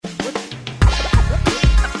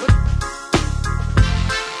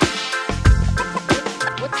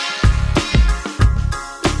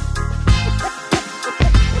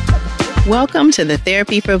Welcome to the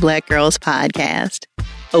Therapy for Black Girls podcast,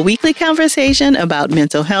 a weekly conversation about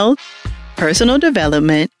mental health, personal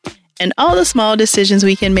development, and all the small decisions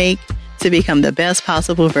we can make to become the best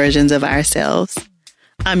possible versions of ourselves.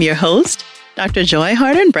 I'm your host, Dr. Joy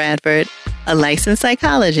Harden Bradford, a licensed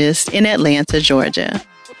psychologist in Atlanta, Georgia.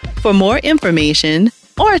 For more information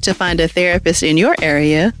or to find a therapist in your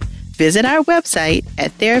area, visit our website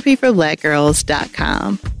at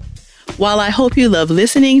therapyforblackgirls.com. While I hope you love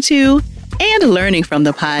listening to and learning from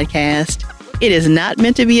the podcast, it is not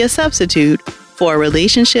meant to be a substitute for a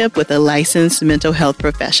relationship with a licensed mental health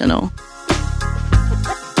professional.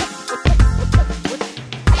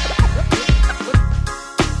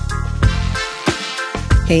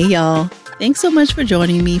 Hey y'all, thanks so much for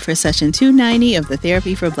joining me for session 290 of the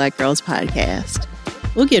Therapy for Black Girls podcast.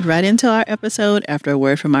 We'll get right into our episode after a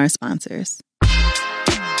word from our sponsors.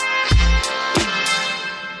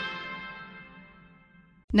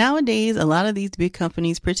 Nowadays, a lot of these big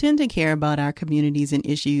companies pretend to care about our communities and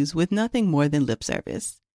issues with nothing more than lip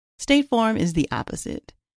service. State Farm is the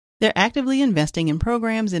opposite. They're actively investing in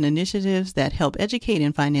programs and initiatives that help educate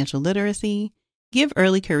in financial literacy, give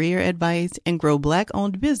early career advice, and grow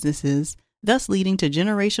Black-owned businesses, thus leading to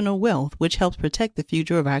generational wealth, which helps protect the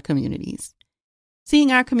future of our communities. Seeing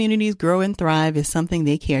our communities grow and thrive is something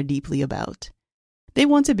they care deeply about. They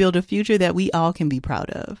want to build a future that we all can be proud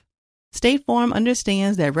of. State Farm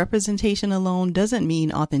understands that representation alone doesn't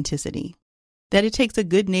mean authenticity, that it takes a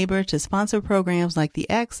good neighbor to sponsor programs like the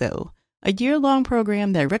ACT-SO, a year-long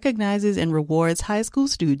program that recognizes and rewards high school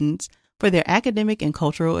students for their academic and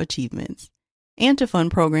cultural achievements, and to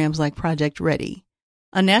fund programs like Project Ready,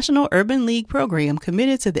 a national urban league program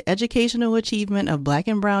committed to the educational achievement of Black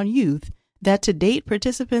and Brown youth that to date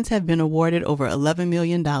participants have been awarded over $11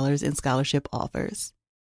 million in scholarship offers.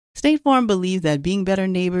 State Farm believes that being better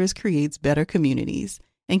neighbors creates better communities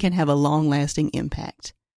and can have a long-lasting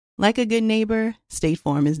impact. Like a good neighbor, State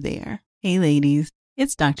Farm is there. Hey ladies,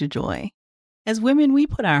 it's Dr. Joy. As women, we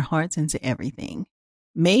put our hearts into everything.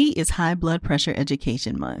 May is High Blood Pressure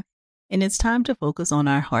Education Month, and it's time to focus on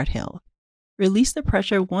our heart health. Release the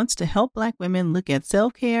Pressure wants to help Black women look at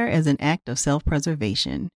self-care as an act of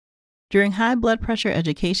self-preservation. During High Blood Pressure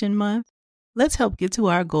Education Month, let's help get to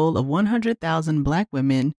our goal of 100,000 Black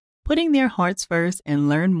women putting their hearts first and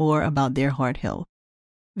learn more about their heart health.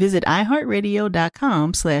 Visit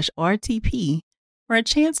iHeartRadio.com/RTP for a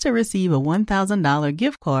chance to receive a $1,000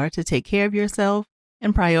 gift card to take care of yourself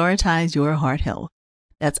and prioritize your heart health.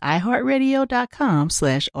 That's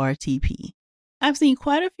iHeartRadio.com/RTP. I've seen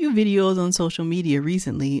quite a few videos on social media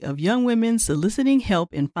recently of young women soliciting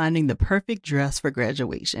help in finding the perfect dress for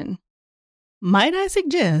graduation. Might I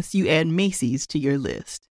suggest you add Macy's to your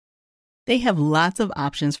list? They have lots of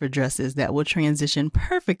options for dresses that will transition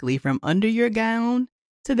perfectly from under your gown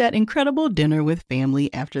to that incredible dinner with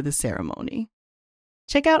family after the ceremony.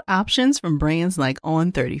 Check out options from brands like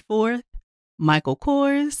On 34th, Michael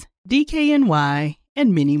Kors, DKNY,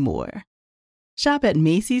 and many more. Shop at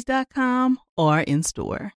Macy's.com or in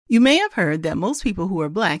store. You may have heard that most people who are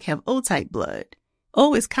Black have O-type blood.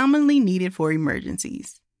 O is commonly needed for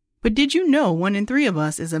emergencies. But did you know 1 in 3 of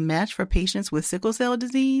us is a match for patients with sickle cell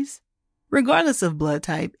disease? Regardless of blood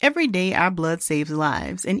type, every day our blood saves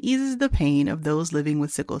lives and eases the pain of those living with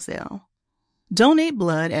sickle cell. Donate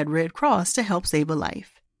blood at Red Cross to help save a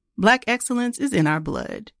life. Black excellence is in our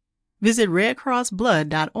blood. Visit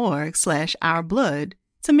redcrossblood.org/ourblood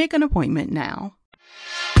to make an appointment now.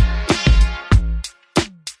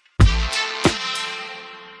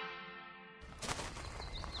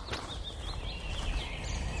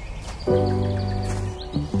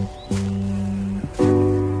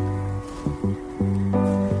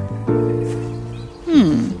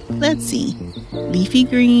 Let's see. Leafy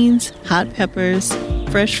greens, hot peppers,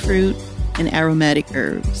 fresh fruit, and aromatic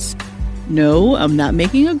herbs. No, I'm not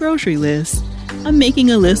making a grocery list. I'm making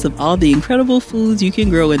a list of all the incredible foods you can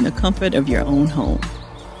grow in the comfort of your own home.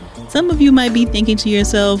 Some of you might be thinking to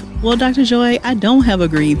yourself, well, Dr. Joy, I don't have a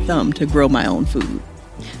green thumb to grow my own food.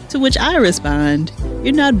 To which I respond,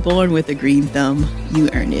 you're not born with a green thumb, you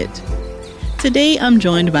earn it. Today, I'm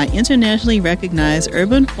joined by internationally recognized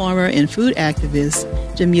urban farmer and food activist,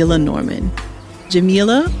 Jamila Norman.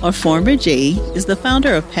 Jamila, or Farmer J, is the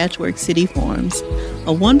founder of Patchwork City Farms,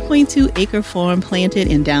 a 1.2-acre farm planted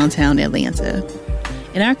in downtown Atlanta.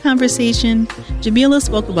 In our conversation, Jamila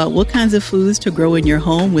spoke about what kinds of foods to grow in your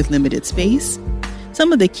home with limited space,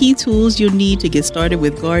 some of the key tools you'll need to get started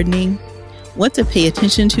with gardening, what to pay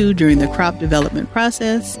attention to during the crop development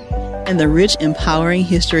process, and the rich, empowering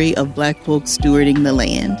history of Black folks stewarding the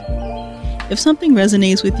land. If something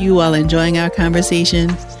resonates with you while enjoying our conversation,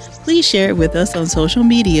 Please share it with us on social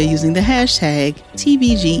media using the hashtag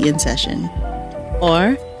TBGInSession.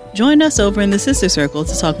 Or join us over in the Sister Circle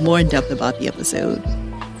to talk more in depth about the episode.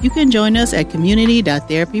 You can join us at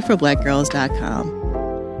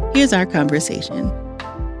community.therapyforblackgirls.com. Here's our conversation.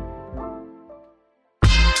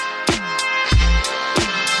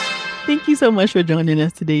 Thank you so much for joining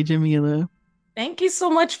us today, Jamila. Thank you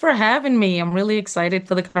so much for having me. I'm really excited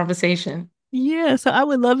for the conversation. Yeah, so I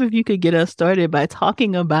would love if you could get us started by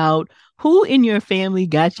talking about who in your family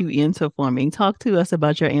got you into farming. Talk to us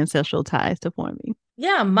about your ancestral ties to farming.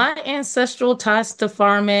 Yeah, my ancestral ties to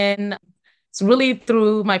farming, it's really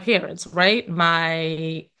through my parents, right?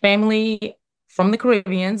 My family from the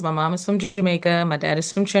Caribbeans, my mom is from Jamaica, my dad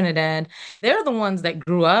is from Trinidad. They're the ones that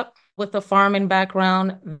grew up with a farming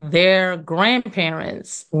background. Their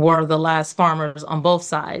grandparents were the last farmers on both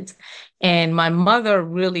sides. And my mother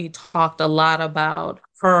really talked a lot about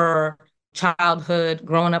her childhood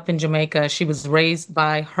growing up in Jamaica. She was raised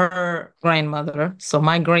by her grandmother, so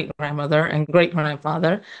my great grandmother and great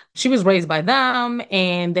grandfather. She was raised by them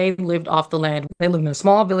and they lived off the land. They lived in a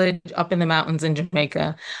small village up in the mountains in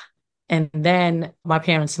Jamaica. And then my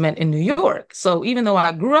parents met in New York. So even though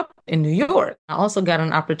I grew up in New York, I also got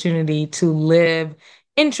an opportunity to live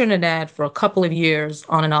in Trinidad for a couple of years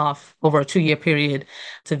on and off over a 2-year period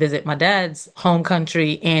to visit my dad's home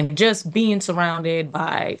country and just being surrounded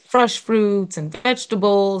by fresh fruits and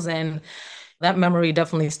vegetables. And that memory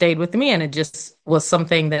definitely stayed with me. And it just was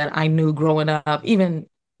something that I knew growing up, even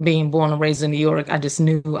being born and raised in New York, I just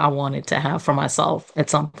knew I wanted to have for myself at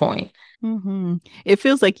some point. Mm-hmm. It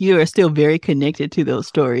feels like you are still very connected to those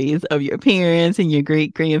stories of your parents and your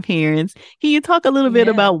great grandparents. Can you talk a little bit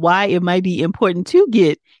Yeah. about why it might be important to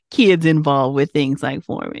get kids involved with things like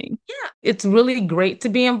farming? Yeah, it's really great to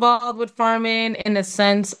be involved with farming in the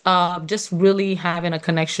sense of just really having a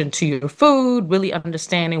connection to your food, really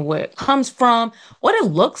understanding where it comes from, what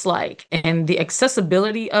it looks like, and the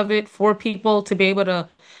accessibility of it for people to be able to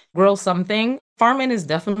grow something. Farming is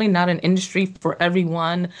definitely not an industry for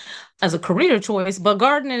everyone as a career choice, but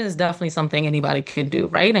gardening is definitely something anybody could do,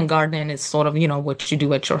 right? And gardening is sort of, what you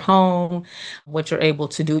do at your home, what you're able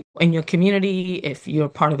to do in your community, if you're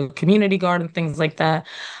part of a community garden, things like that.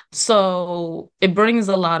 So it brings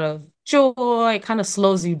a lot of joy. It kind of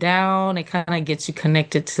slows you down. It kind of gets you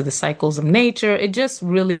connected to the cycles of nature. It just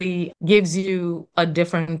really gives you a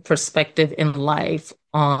different perspective in life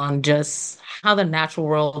on just how the natural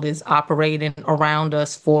world is operating around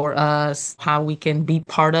us, for us, how we can be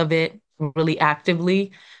part of it really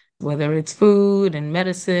actively, whether it's food and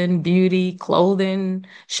medicine, beauty, clothing,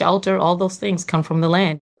 shelter, all those things come from the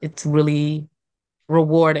land. It's really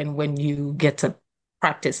rewarding when you get to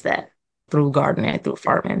practice that through gardening, through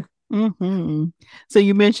farming. Mm-hmm. So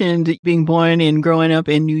you mentioned being born and growing up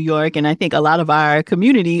in New York, and I think a lot of our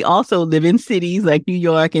community also live in cities like New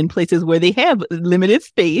York and places where they have limited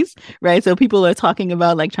space, right? So people are talking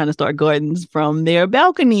about like trying to start gardens from their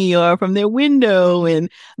balcony or from their window and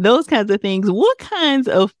those kinds of things. What kinds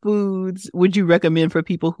of foods would you recommend for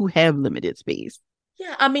people who have limited space?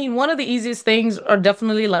 Yeah, I mean, one of the easiest things are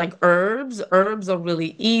definitely like herbs. Herbs are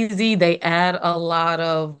really easy. They add a lot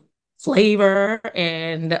of flavor,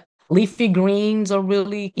 and leafy greens are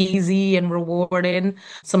really easy and rewarding.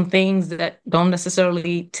 Some things that don't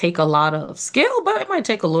necessarily take a lot of skill, but it might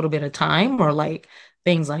take a little bit of time, or like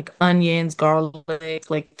things like onions, garlic,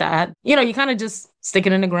 like that. You kind of just stick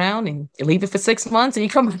it in the ground and you leave it for 6 months and you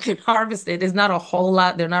come back and harvest it. It's not a whole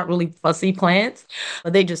lot. They're not really fussy plants,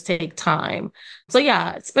 but they just take time. So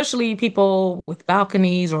yeah, especially people with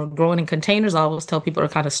balconies or growing in containers, I always tell people to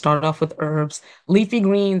kind of start off with herbs, leafy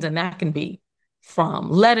greens, and that can be from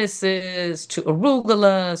lettuces to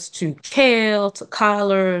arugulas to kale to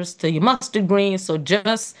collards to your mustard greens. So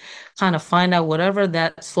just kind of find out whatever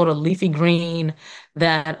that sort of leafy green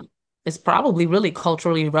that is probably really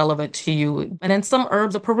culturally relevant to you. And then some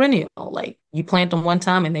herbs are perennial, like you plant them one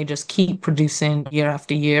time and they just keep producing year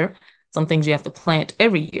after year. Some things you have to plant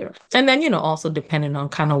every year. And then, also depending on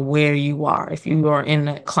kind of where you are. If you are in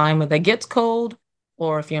a climate that gets cold,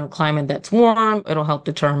 or if you're in a climate that's warm, it'll help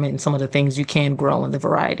determine some of the things you can grow and the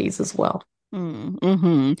varieties as well.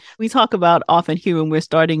 Mm-hmm. We talk about often here when we're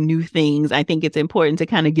starting new things. I think it's important to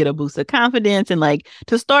kind of get a boost of confidence and like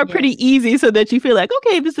to start pretty Yes. easy so that you feel like,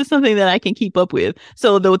 okay, this is something that I can keep up with.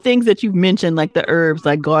 So the things that you've mentioned, like the herbs,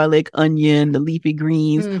 like garlic, onion, the leafy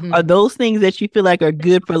greens, are Hmm. those things that you feel like are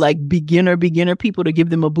good for like beginner people to give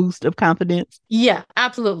them a boost of confidence? Yeah,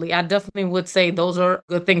 absolutely. I definitely would say those are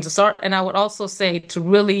good things to start. And I would also say to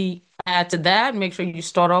really add to that, make sure you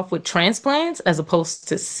start off with transplants as opposed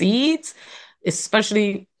to seeds.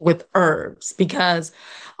 especially with herbs, because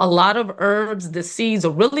a lot of herbs, the seeds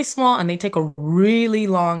are really small and they take a really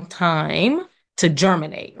long time to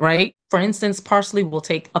germinate, right? For instance, parsley will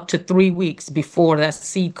take up to 3 weeks before that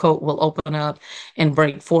seed coat will open up and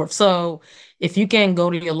break forth. So if you can go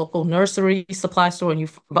to your local nursery supply store and you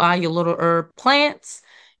buy your little herb plants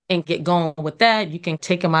and get going with that, you can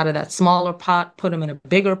take them out of that smaller pot, put them in a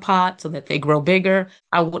bigger pot so that they grow bigger.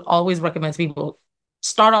 I would always recommend people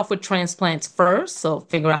start off with transplants first. So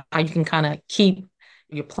figure out how you can kind of keep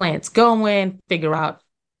your plants going, figure out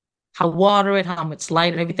how to water it, how much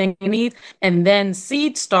light and everything you need. And then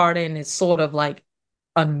seed starting is sort of like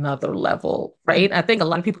another level, right? I think a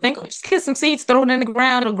lot of people think, oh, just get some seeds, throw it in the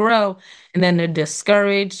ground, it'll grow. And then they're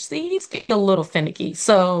discouraged. Seeds get a little finicky.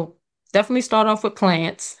 So definitely start off with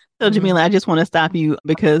plants. So Jamila, I just want to stop you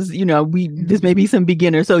because, this may be some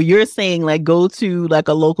beginner. So you're saying like go to like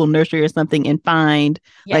a local nursery or something and find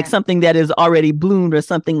like something that is already bloomed or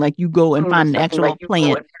something, like you go and find an actual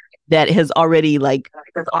plant that has already like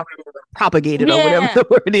propagated or whatever the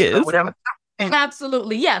word is.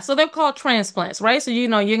 Absolutely. Yeah. So they're called transplants, right? So, you're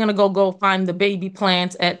going to go find the baby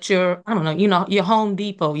plants at your, I don't know, your Home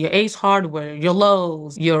Depot, your Ace Hardware, your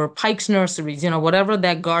Lowe's, your Pike's Nurseries, whatever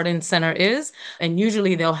that garden center is. And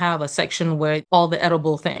usually they'll have a section where all the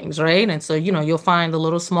edible things, right? And so, you'll find a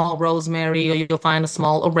little small rosemary or you'll find a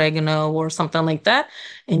small oregano or something like that.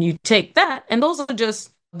 And you take that, and those are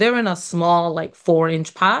they're in a small, like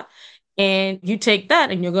 4-inch pot. And you take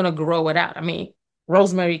that and you're going to grow it out. I mean,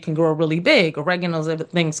 rosemary can grow really big. Oregano's other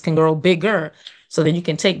things can grow bigger. So then you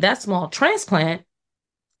can take that small transplant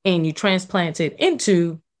and you transplant it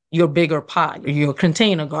into your bigger pot, or your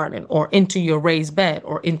container garden, or into your raised bed,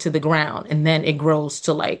 or into the ground. And then it grows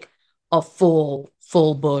to like a full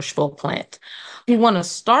bush, full plant. You want to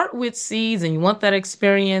start with seeds and you want that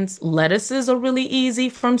experience. Lettuces are really easy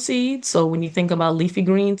from seeds. So when you think about leafy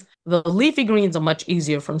greens, the leafy greens are much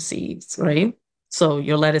easier from seeds, right? So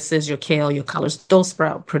your lettuces, your kale, your collards, those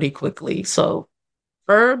sprout pretty quickly. So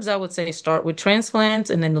herbs, I would say start with transplants,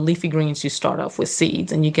 and then the leafy greens, you start off with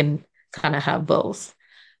seeds, and you can kind of have both.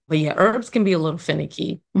 But yeah, herbs can be a little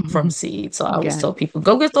finicky from seeds. So I always tell people,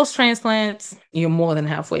 go get those transplants. You're more than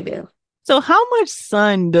halfway there. So how much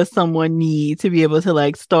sun does someone need to be able to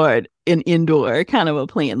like start an indoor kind of a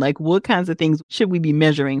plant? Like what kinds of things should we be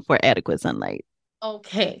measuring for adequate sunlight?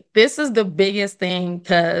 Okay, this is the biggest thing,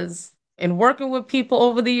 because in working with people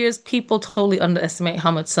over the years, people totally underestimate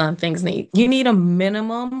how much sun things need. You need a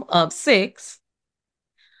minimum of 6,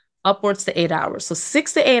 upwards to 8 hours. So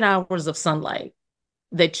 6 to 8 hours of sunlight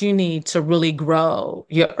that you need to really grow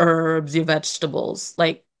your herbs, your vegetables.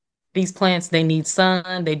 Like these plants, they need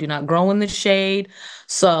sun. They do not grow in the shade.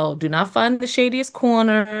 So do not find the shadiest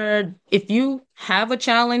corner. If you have a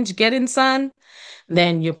challenge getting sun,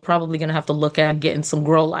 then you're probably going to have to look at getting some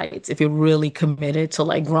grow lights if you're really committed to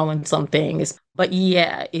like growing some things. But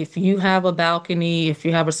yeah, if you have a balcony, if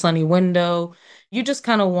you have a sunny window, you just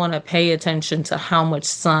kind of want to pay attention to how much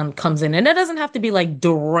sun comes in. And it doesn't have to be like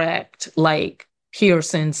direct, like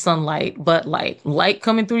piercing sunlight, but like light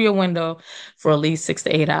coming through your window for at least 6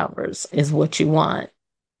 to 8 hours is what you want,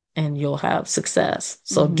 and you'll have success.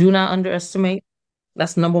 So do not underestimate.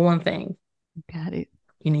 That's number one thing. Got it.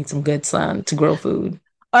 You need some good sun to grow food.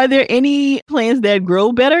 Are there any plants that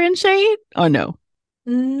grow better in shade or no?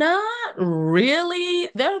 Not really.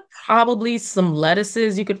 There are probably some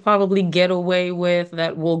lettuces you could probably get away with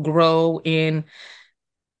that will grow in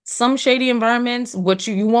some shady environments, which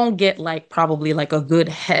you won't get like probably like a good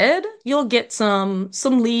head. You'll get some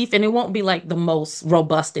leaf, and it won't be like the most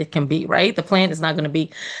robust it can be, right? The plant is not going to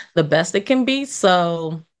be the best it can be.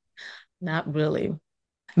 So not really.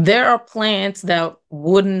 There are plants that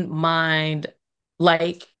wouldn't mind,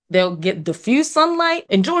 like they'll get diffuse sunlight.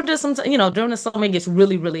 In Georgia, sometimes, during the summer it gets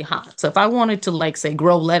really, really hot. So if I wanted to like say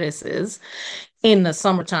grow lettuces in the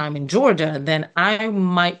summertime in Georgia, then I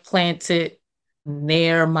might plant it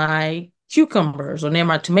near my cucumbers or near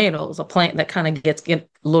my tomatoes, a plant that kind of gets a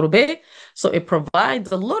little big. So it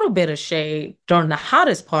provides a little bit of shade during the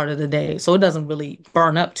hottest part of the day. So it doesn't really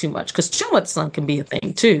burn up too much, because too much sun can be a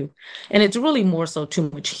thing too. And it's really more so too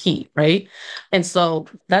much heat, right? And so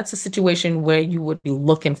that's a situation where you would be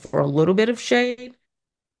looking for a little bit of shade.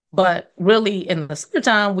 But really in the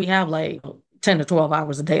summertime, we have like 10 to 12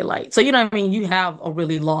 hours of daylight. So, you know what I mean? You have a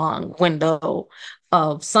really long window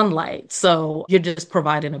of sunlight. So you're just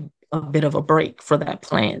providing a bit of a break for that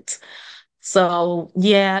plant. So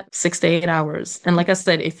yeah, 6 to 8 hours. And like I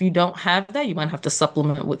said, if you don't have that, you might have to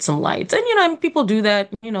supplement with some lights. And, people do that,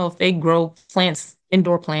 if they grow plants,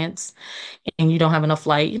 indoor plants, and you don't have enough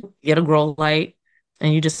light, get a grow light,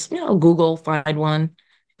 and you just, Google, find one,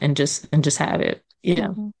 and just have it. Yeah.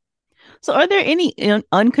 Mhm. So, are there any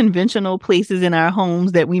unconventional places in our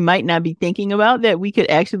homes that we might not be thinking about that we could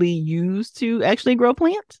actually use to actually grow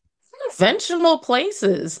plants? Conventional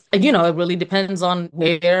places, it really depends on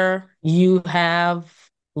where you have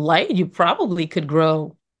light. You probably could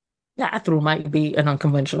grow. Bathroom might be an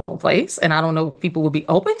unconventional place, and I don't know if people would be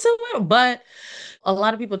open to it, but a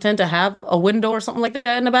lot of people tend to have a window or something like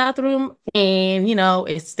that in the bathroom, and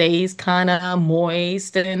it stays kind of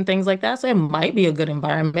moist and things like that. So it might be a good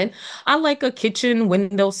environment. I like a kitchen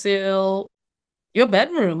windowsill. Your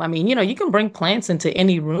bedroom, I mean, you can bring plants into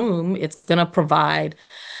any room. It's gonna provide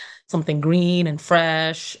something green and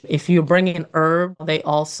fresh. If you're bringing herb, they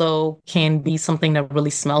also can be something that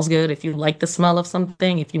really smells good. If you like the smell of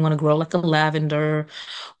something, if you want to grow like a lavender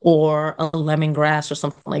or a lemongrass or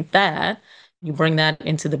something like that, you bring that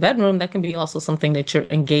into the bedroom. That can be also something that you're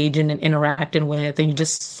engaging and interacting with, and you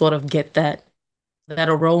just sort of get that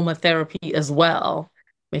aromatherapy as well,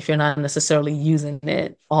 if you're not necessarily using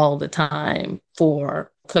it all the time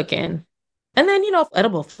for cooking. And then,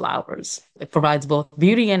 edible flowers. It provides both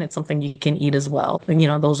beauty and it's something you can eat as well.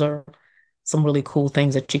 And, those are some really cool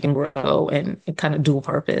things that you can grow and kind of dual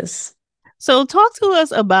purpose. So, talk to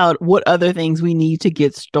us about what other things we need to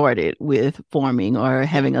get started with forming or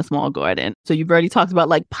having a small garden. So, you've already talked about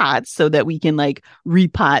like pots so that we can like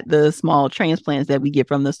repot the small transplants that we get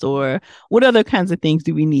from the store. What other kinds of things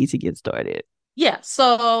do we need to get started? Yeah,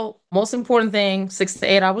 so most important thing, 6 to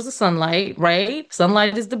 8 hours of sunlight, right?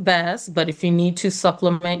 Sunlight is the best, but if you need to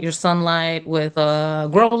supplement your sunlight with a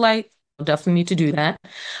grow light, you definitely need to do that.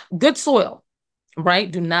 Good soil, right?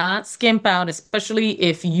 Do not skimp out, especially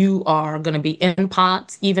if you are going to be in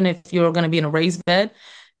pots, even if you're going to be in a raised bed.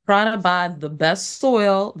 Try to buy the best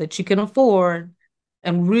soil that you can afford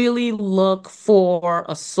and really look for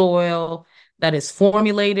a soil that is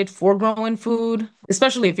formulated for growing food,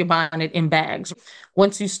 especially if you're buying it in bags.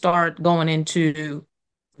 Once you start going into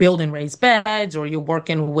building raised beds or you're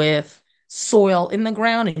working with soil in the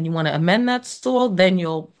ground and you want to amend that soil, then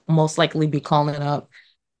you'll most likely be calling up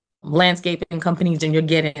landscaping companies and you're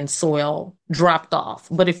getting soil dropped off.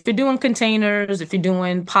 But if you're doing containers, if you're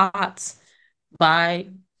doing pots, buy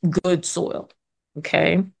good soil.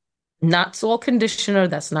 Okay. Not soil conditioner.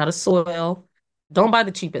 That's not a soil. Don't buy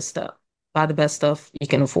the cheapest stuff. Buy the best stuff you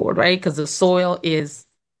can afford, right? Because the soil is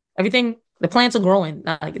everything. The plants are growing.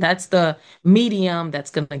 Like that's the medium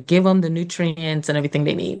that's going to give them the nutrients and everything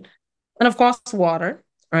they need. And of course, water,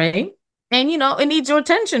 right? And it needs your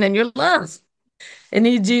attention and your love. It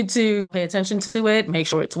needs you to pay attention to it, make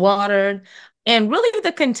sure it's watered. And really,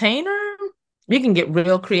 the container, you can get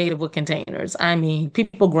real creative with containers. I mean,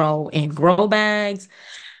 people grow in grow bags,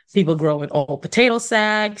 people grow in old potato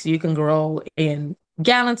sacks, you can grow in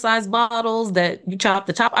gallon-sized bottles that you chop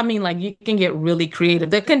the top. I mean, like you can get really creative.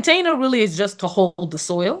 The container really is just to hold the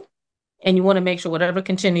soil, and you want to make sure whatever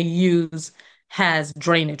container you use has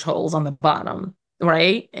drainage holes on the bottom,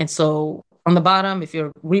 right? And so on the bottom, if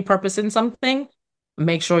you're repurposing something,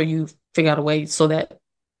 make sure you figure out a way so that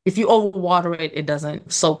if you overwater it, it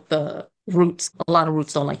doesn't soak the roots. A lot of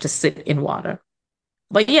roots don't like to sit in water.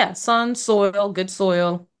 But yeah, sun, soil, good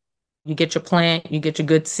soil. You get your plant, you get your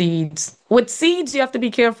good seeds. With seeds, you have to be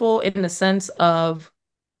careful in the sense of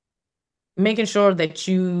making sure that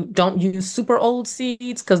you don't use super old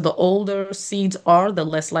seeds because the older seeds are, the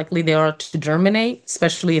less likely they are to germinate,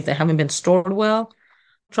 especially if they haven't been stored well.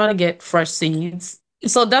 Try to get fresh seeds.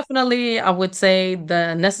 So definitely, I would say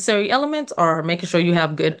the necessary elements are making sure you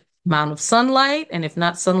have good amount of sunlight, and if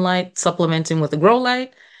not sunlight, supplementing with a grow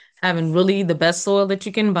light, having really the best soil that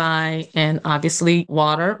you can buy, and obviously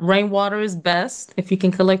water. Rainwater is best if you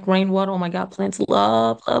can collect rainwater. Oh my God, plants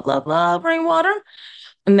love, love, love, love rainwater.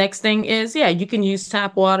 The next thing is, yeah, you can use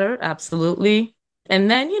tap water, absolutely. And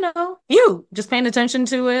then, you just paying attention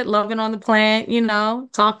to it, loving on the plant,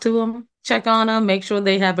 talk to them, check on them, make sure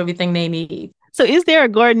they have everything they need. So, is there a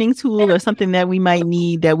gardening tool or something that we might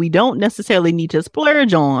need that we don't necessarily need to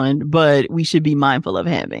splurge on, but we should be mindful of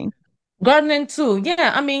having? Gardening too.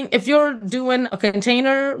 Yeah, I mean, if you're doing a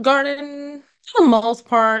container garden, for the most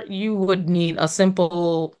part, you would need a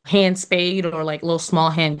simple hand spade or like little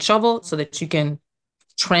small hand shovel so that you can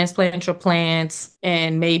transplant your plants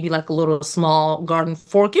and maybe like a little small garden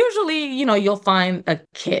fork. Usually, you'll find a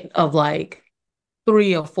kit of like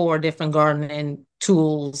 3 or 4 different gardening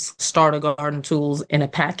tools, starter garden tools in a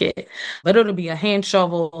packet. But it'll be a hand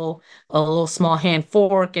shovel, a little small hand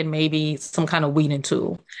fork, and maybe some kind of weeding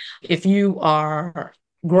tool. If you are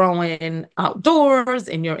growing outdoors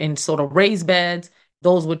and you're in sort of raised beds,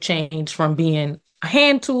 those would change from being a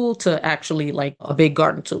hand tool to actually like a big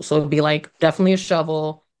garden tool. So it'd be like definitely a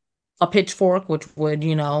shovel, a pitchfork, which would,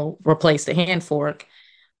 replace the hand fork.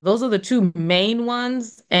 Those are the two main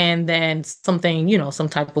ones. And then something, some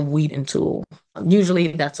type of weeding tool.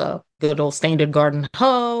 Usually that's a good old standard garden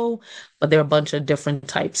hoe, but there are a bunch of different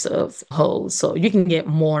types of hoes. So you can get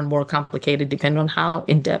more and more complicated depending on how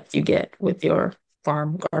in depth you get with your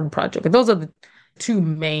farm garden project. But those are the two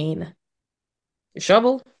main: your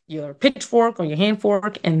shovel, your pitchfork or your hand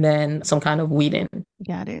fork, and then some kind of weeding.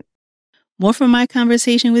 Got it. More from my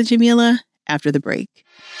conversation with Jamila after the break.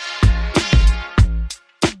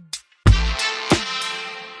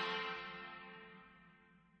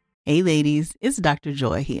 Hey ladies, it's Dr.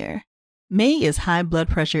 Joy here. May is High Blood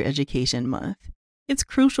Pressure Education Month. It's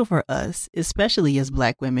crucial for us, especially as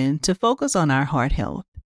Black women, to focus on our heart health.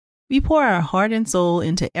 We pour our heart and soul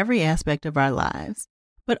into every aspect of our lives,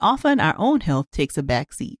 but often our own health takes a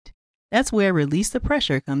back seat. That's where Release the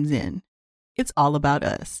Pressure comes in. It's all about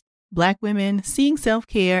us, Black women, seeing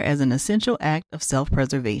self-care as an essential act of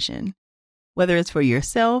self-preservation. Whether it's for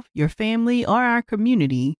yourself, your family, or our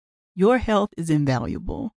community, your health is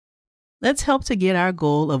invaluable. Let's help to get our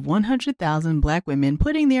goal of 100,000 Black women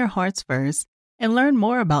putting their hearts first and learn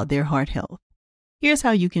more about their heart health. Here's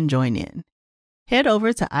how you can join in. Head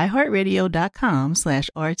over to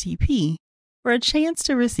iHeartRadio.com/RTP for a chance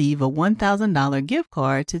to receive a $1,000 gift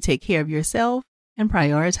card to take care of yourself and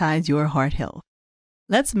prioritize your heart health.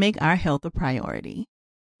 Let's make our health a priority.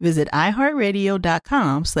 Visit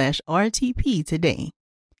iHeartRadio.com/RTP today.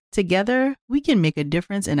 Together, we can make a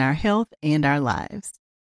difference in our health and our lives.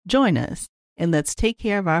 Join us, and let's take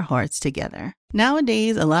care of our hearts together.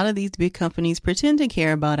 Nowadays, a lot of these big companies pretend to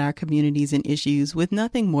care about our communities and issues with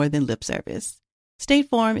nothing more than lip service. State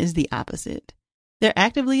Farm is the opposite. They're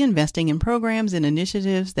actively investing in programs and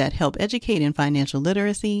initiatives that help educate in financial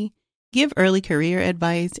literacy, give early career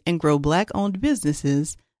advice, and grow Black-owned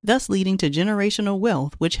businesses, thus leading to generational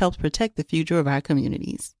wealth, which helps protect the future of our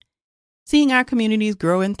communities. Seeing our communities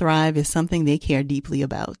grow and thrive is something they care deeply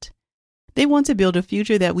about. They want to build a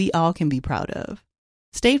future that we all can be proud of.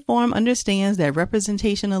 State Farm understands that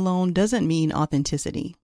representation alone doesn't mean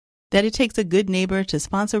authenticity, that it takes a good neighbor to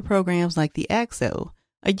sponsor programs like the ACT-SO,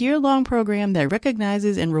 a year-long program that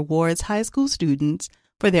recognizes and rewards high school students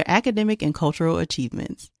for their academic and cultural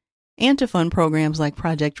achievements, and to fund programs like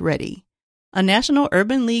Project Ready, a National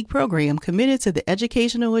Urban League program committed to the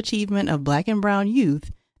educational achievement of Black and Brown youth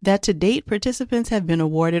that to date participants have been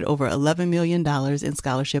awarded over $11 million in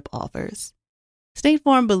scholarship offers. State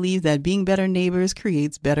Farm believes that being better neighbors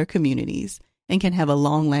creates better communities and can have a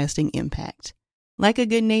long-lasting impact. Like a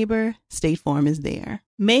good neighbor, State Farm is there.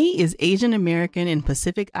 May is Asian American and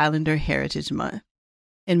Pacific Islander Heritage Month,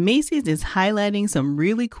 and Macy's is highlighting some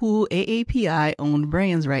really cool AAPI-owned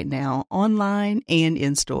brands right now, online and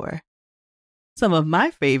in-store. Some of my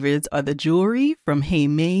favorites are the jewelry from Hey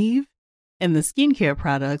Mave and the skincare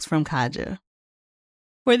products from Kaja.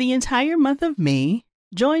 For the entire month of May,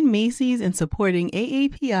 join Macy's in supporting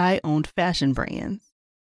AAPI-owned fashion brands.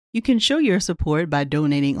 You can show your support by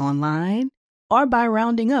donating online or by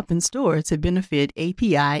rounding up in store to benefit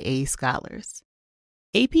APIA scholars.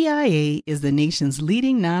 APIA is the nation's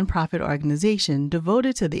leading nonprofit organization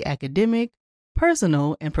devoted to the academic,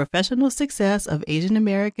 personal, and professional success of Asian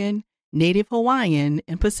American, Native Hawaiian,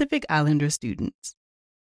 and Pacific Islander students.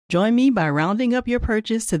 Join me by rounding up your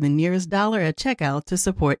purchase to the nearest dollar at checkout to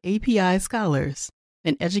support API Scholars,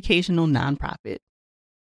 an educational nonprofit.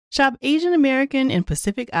 Shop Asian American and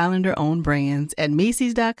Pacific Islander-owned brands at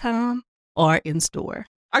Macy's.com or in-store.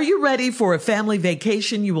 Are you ready for a family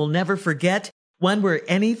vacation you will never forget? One where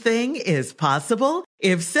anything is possible?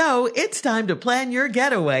 If so, it's time to plan your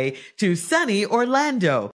getaway to sunny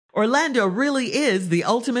Orlando. Orlando really is the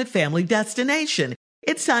ultimate family destination.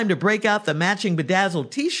 It's time to break out the matching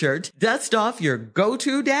bedazzled t-shirt, dust off your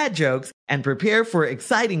go-to dad jokes, and prepare for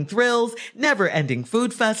exciting thrills, never-ending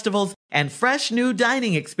food festivals, and fresh new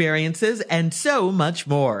dining experiences, and so much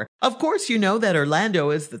more. Of course, you know that Orlando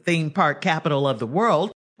is the theme park capital of the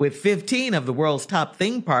world, with 15 of the world's top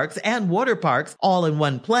theme parks and water parks all in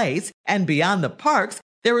one place. And beyond the parks,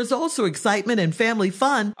 there is also excitement and family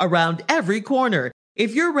fun around every corner.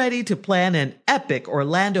 If you're ready to plan an epic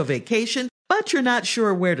Orlando vacation, but you're not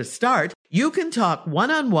sure where to start, you can talk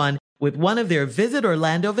one-on-one with one of their Visit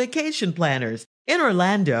Orlando vacation planners. In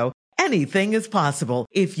Orlando, anything is possible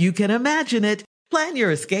if you can imagine it. Plan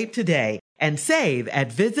your escape today and save at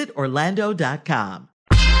visitorlando.com.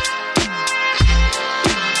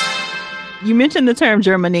 You mentioned the term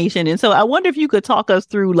germination, and so I wonder if you could talk us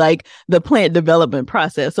through like the plant development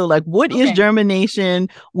process. So like, what is germination?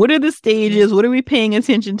 What are the stages? What are we paying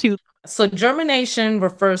attention to? So germination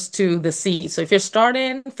refers to the seed. So if you're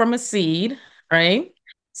starting from a seed, right?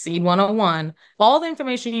 Seed 101. All the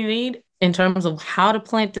information you need in terms of how to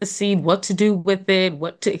plant the seed, what to do with it,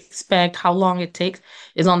 what to expect, how long it takes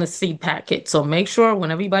is on the seed packet. So make sure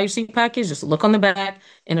whenever you buy your seed package, just look on the back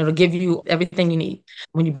and it'll give you everything you need.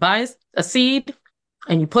 When you buy a seed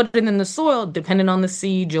and you put it in the soil, depending on the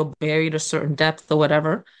seed, you'll bury it a certain depth or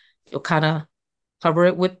whatever. You'll kind of cover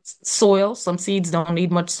it with soil. Some seeds don't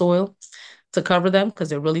need much soil to cover them because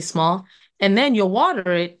they're really small. And then you'll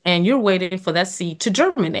water it and you're waiting for that seed to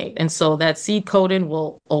germinate. And so that seed coating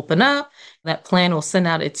will open up, that plant will send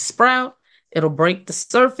out its sprout, it'll break the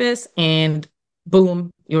surface, and boom,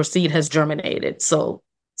 your seed has germinated. So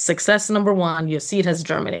success number one, your seed has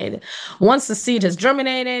germinated. Once the seed has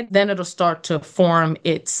germinated, then it'll start to form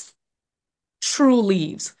its true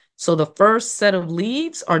leaves. So the first set of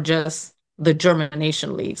leaves are just the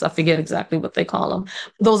germination leaves. I forget exactly what they call them.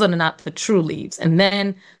 Those are not the true leaves. And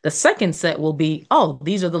then the second set will be, oh,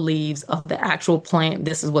 these are the leaves of the actual plant.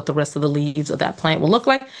 This is what the rest of the leaves of that plant will look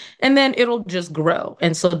like. And then it'll just grow.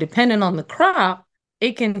 And so depending on the crop,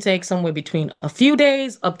 it can take somewhere between a few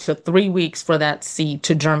days up to 3 weeks for that seed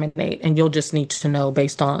to germinate. And you'll just need to know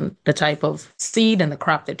based on the type of seed and the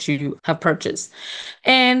crop that you have purchased.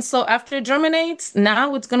 And so after it germinates,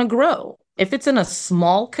 now it's going to grow. If it's in a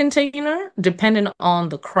small container, depending on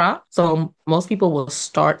the crop, so most people will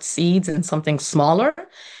start seeds in something smaller.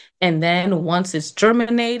 And then once it's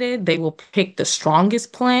germinated, they will pick the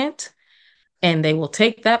strongest plant and they will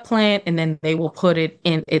take that plant and then they will put it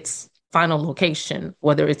in its final location,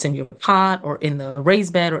 whether it's in your pot or in the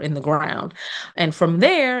raised bed or in the ground. And from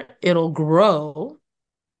there, it'll grow.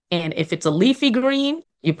 And if it's a leafy green,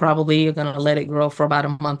 you probably are going to let it grow for about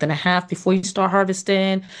a month and a half before you start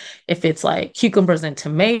harvesting. If it's like cucumbers and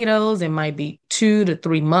tomatoes, it might be 2 to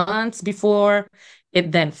 3 months before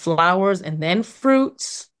it then flowers and then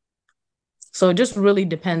fruits. So it just really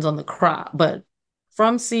depends on the crop. But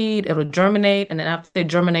from seed, it'll germinate. And then after it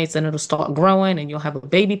germinates, then it'll start growing and you'll have a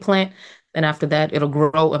baby plant. Then after that, it'll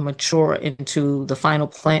grow and mature into the final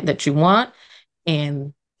plant that you want.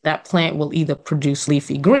 And that plant will either produce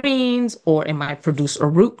leafy greens or it might produce a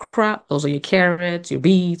root crop. Those are your carrots, your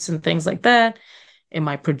beets, and things like that. It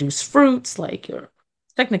might produce fruits like your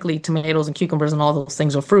technically tomatoes and cucumbers and all those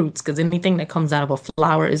things are fruits because anything that comes out of a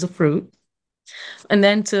flower is a fruit. And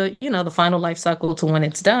then to, the final life cycle to when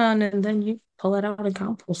it's done, and then you pull it out and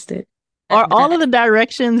compost it. Are all of the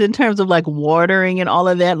directions in terms of like watering and all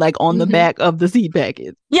of that, like on the back of the seed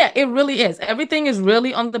packet? Yeah, it really is. Everything is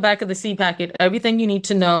really on the back of the seed packet. Everything you need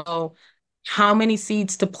to know, how many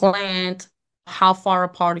seeds to plant, how far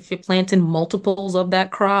apart, if you're planting multiples of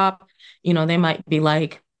that crop, they might be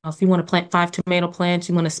like, if you want to plant 5 tomato plants,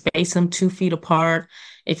 you want to space them 2 feet apart.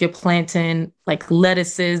 If you're planting like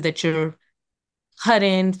lettuces that you're cut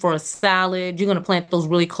in for a salad, you're going to plant those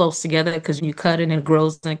really close together because you cut it and it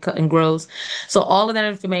grows and grows. So all of that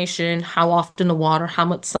information, how often to water, how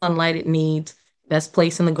much sunlight it needs, best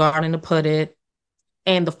place in the garden to put it,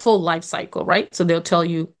 and the full life cycle, right? So they'll tell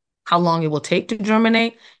you how long it will take to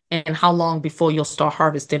germinate and how long before you'll start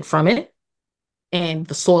harvesting from it, and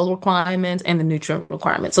the soil requirements and the nutrient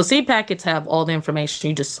requirements. So seed packets have all the information.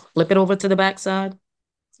 You just flip it over to the backside,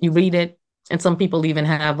 you read it. And some people even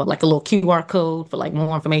have like a little QR code for like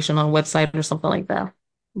more information on a website or something like that.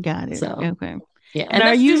 Got it. So, okay. Yeah. And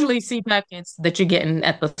that's usually seed packets that you're getting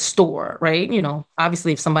at the store, right?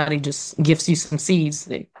 Obviously if somebody just gifts you some seeds,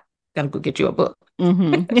 they got to go get you a book.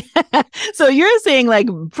 So you're saying like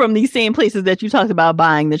from these same places that you talked about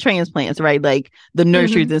buying the transplants, right? Like the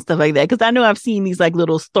nurseries and stuff like that. Because I know I've seen these like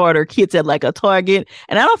little starter kits at like a Target,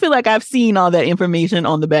 and I don't feel like I've seen all that information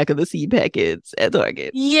on the back of the seed packets at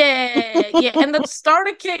Target. Yeah. And the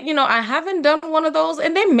starter kit, I haven't done one of those,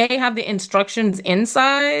 and they may have the instructions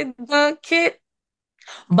inside the kit.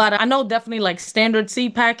 But I know definitely like standard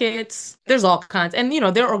seed packets, there's all kinds. And,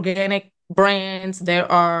 there are organic brands. There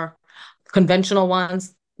are conventional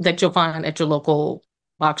ones that you'll find at your local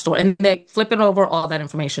box store, and they flip it over. All that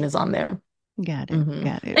information is on there. Got it.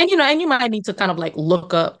 Got it. And, and you might need to kind of like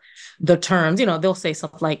look up the terms, they'll say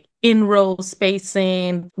something like in-row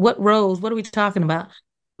spacing. What rows? What are we talking about?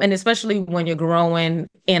 And especially when you're growing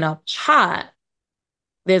in a pot,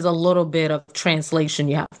 there's a little bit of translation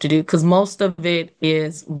you have to do because most of it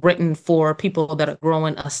is written for people that are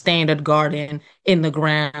growing a standard garden in the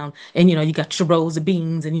ground. And, you got your rows of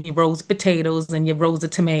beans and your rows of potatoes and your rows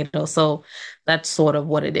of tomatoes. So that's sort of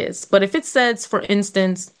what it is. But if it says, for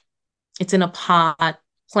instance, it's in a pot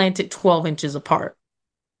planted 12 inches apart.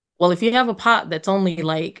 Well, if you have a pot that's only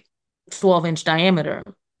like 12-inch diameter,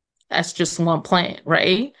 that's just one plant,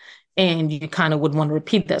 right? And you kind of would want to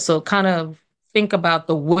repeat that. So kind of think about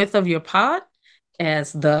the width of your pot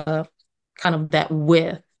as the kind of that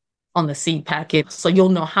width on the seed packet. So you'll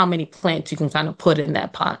know how many plants you can kind of put in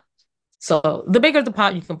that pot. So the bigger the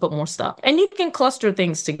pot, you can put more stuff. And you can cluster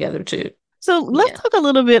things together too. So let's talk a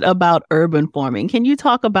little bit about urban farming. Can you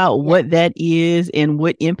talk about what that is and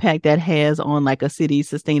what impact that has on like a city's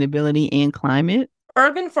sustainability and climate?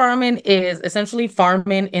 Urban farming is essentially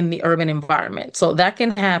farming in the urban environment. So that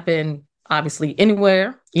can happen obviously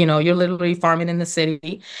anywhere. You're literally farming in the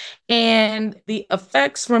city. And the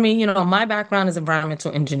effects for me, my background is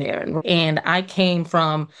environmental engineering. And I came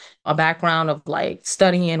from a background of like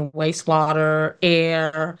studying wastewater,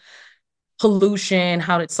 air, pollution,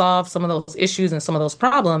 how to solve some of those issues and some of those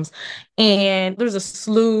problems. And there's a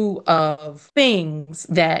slew of things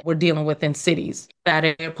that we're dealing with in cities.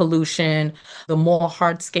 Bad air pollution, the more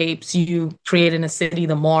hardscapes you create in a city,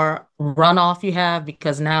 the more runoff you have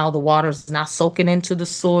because now the water is not soaking into the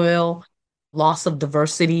soil, loss of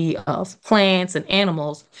diversity of plants and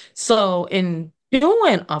animals. So in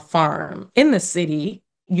doing a farm in the city,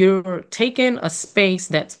 you're taking a space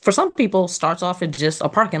that for some people starts off as just a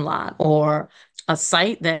parking lot or a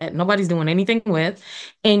site that nobody's doing anything with,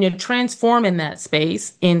 and you're transforming that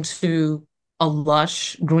space into a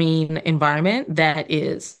lush green environment that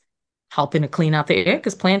is helping to clean out the air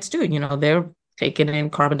because plants do, they're taking in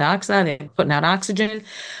carbon dioxide and putting out oxygen.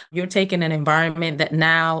 You're taking an environment that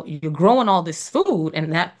now you're growing all this food,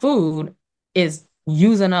 and that food is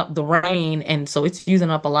using up the rain. And so it's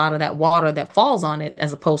using up a lot of that water that falls on it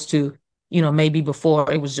as opposed to, maybe before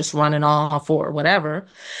it was just running off or whatever.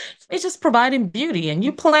 It's just providing beauty. And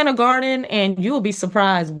you plant a garden and you'll be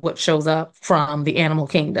surprised what shows up from the animal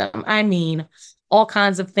kingdom. I mean, all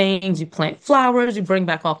kinds of things. You plant flowers, you bring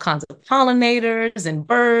back all kinds of pollinators, and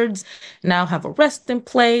birds now have a resting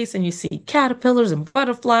place, and you see caterpillars and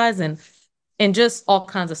butterflies and just all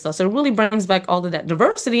kinds of stuff. So it really brings back all of that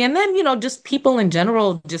diversity. And then, just people in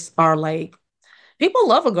general just are like, people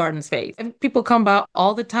love a garden space. And people come by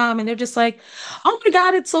all the time and they're just like, oh my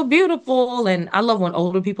God, it's so beautiful. And I love when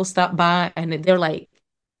older people stop by and they're like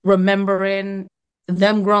remembering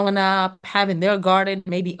them growing up, having their garden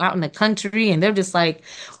maybe out in the country. And they're just like,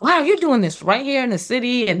 wow, you're doing this right here in the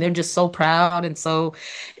city. And they're just so proud and so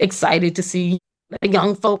excited to see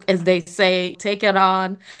young folk, as they say, take it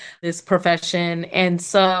on this profession. And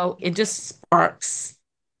so it just sparks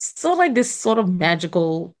sort of like this sort of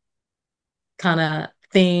magical kind of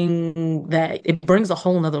thing that it brings a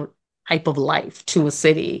whole nother type of life to a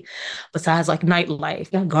city besides like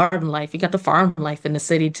nightlife. You got garden life, you got the farm life in the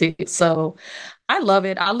city too. So I love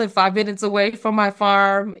it. I live 5 minutes away from my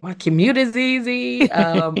farm. My commute is easy.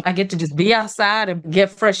 I get to just be outside and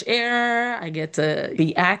get fresh air. I get to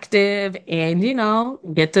be active and,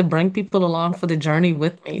 get to bring people along for the journey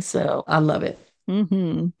with me. So I love it.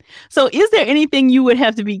 Mm-hmm. So is there anything you would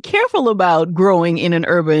have to be careful about growing in an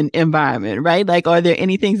urban environment, right? Like, are there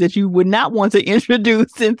any things that you would not want to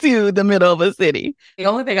introduce into the middle of a city? The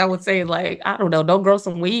only thing I would say is like, I don't know, don't grow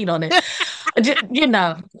some weed on it,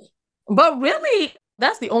 But really,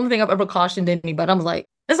 that's the only thing I've ever cautioned anybody. I'm like,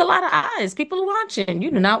 there's a lot of eyes. People are watching.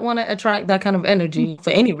 You do not want to attract that kind of energy for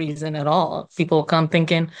any reason at all. People come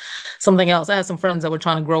thinking something else. I had some friends that were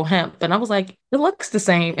trying to grow hemp, and I was like, it looks the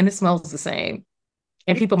same and it smells the same.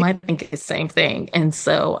 And people might think it's the same thing. And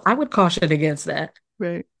so I would caution against that.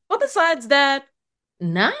 Right. But besides that,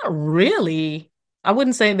 not really. I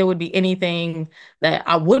wouldn't say there would be anything that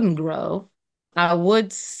I wouldn't grow. I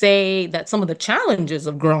would say that some of the challenges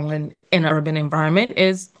of growing in an urban environment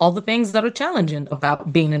is all the things that are challenging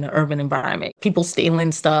about being in an urban environment. People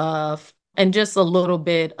stealing stuff and just a little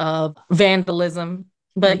bit of vandalism.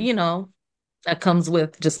 But, that comes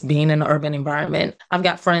with just being in an urban environment. I've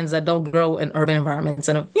got friends that don't grow in urban environments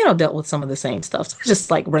and have, dealt with some of the same stuff. So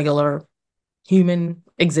just like regular human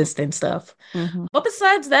existence stuff. Mm-hmm. But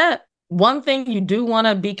besides that, one thing you do want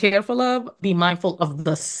to be careful of, be mindful of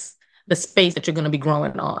the space that you're going to be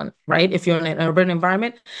growing on, right? If you're in an urban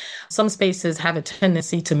environment, some spaces have a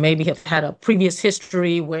tendency to maybe have had a previous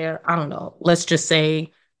history where, I don't know, let's just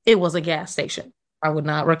say it was a gas station. I would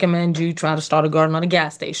not recommend you try to start a garden on a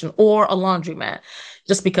gas station or a laundromat,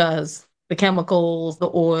 just because the chemicals,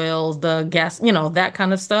 the oils, the gas, that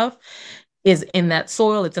kind of stuff is in that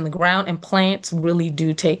soil. It's in the ground, and plants really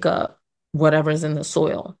do take up whatever is in the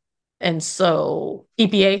soil. And so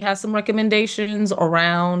EPA has some recommendations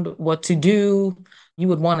around what to do. You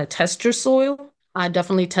would want to test your soil. I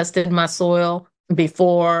definitely tested my soil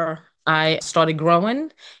before I started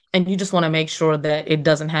growing. And you just want to make sure that it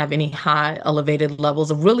doesn't have any high elevated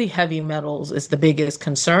levels of really heavy metals is the biggest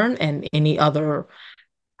concern, and any other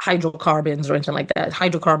hydrocarbons or anything like that.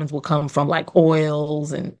 Hydrocarbons will come from like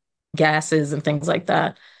oils and gases and things like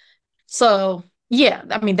that. So yeah,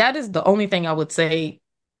 I mean, that is the only thing I would say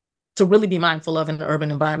to really be mindful of in the urban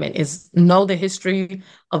environment is know the history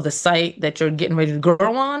of the site that you're getting ready to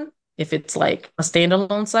grow on, if it's like a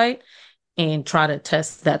standalone site, and try to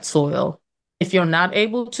test that soil. If you're not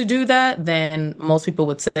able to do that, then most people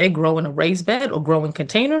would say grow in a raised bed or grow in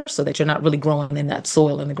containers so that you're not really growing in that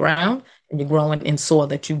soil in the ground and you're growing in soil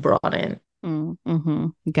that you brought in. Mm-hmm.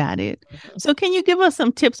 Got it. So can you give us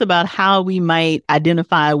some tips about how we might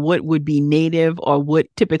identify what would be native or would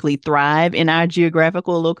typically thrive in our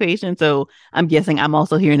geographical location? So I'm guessing I'm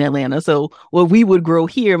also here in Atlanta. So what we would grow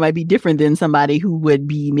here might be different than somebody who would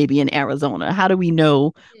be maybe in Arizona. How do we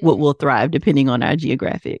know what will thrive depending on our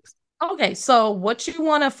geographics? Okay, so what you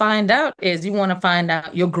want to find out is you want to find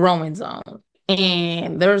out your growing zone.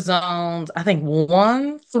 And there's zones, I think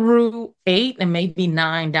 1 through 8 and maybe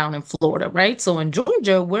 9 down in Florida, right? So in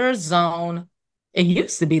Georgia, we're zone, it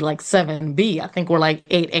used to be like 7B. I think we're like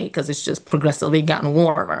 8A because it's just progressively gotten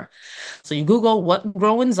warmer. So you Google what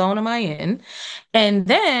growing zone am I in? And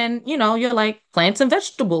then, you're like plants and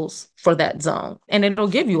vegetables for that zone. And it'll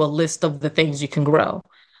give you a list of the things you can grow.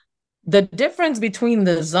 The difference between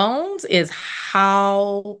the zones is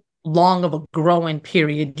how long of a growing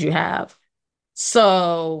period you have.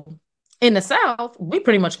 So in the South, we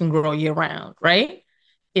pretty much can grow year round, right?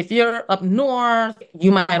 If you're up north,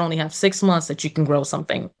 you might only have 6 months that you can grow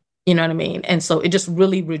something. You know what I mean? And so it just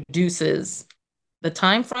really reduces the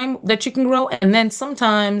time frame that you can grow. And then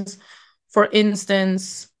sometimes, for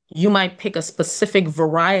instance, you might pick a specific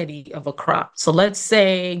variety of a crop. So let's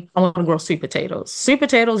say I want to grow sweet potatoes. Sweet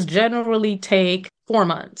potatoes generally take 4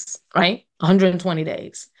 months, right? 120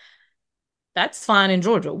 days. That's fine in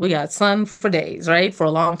Georgia. We got sun for days, right? For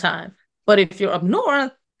a long time. But if you're up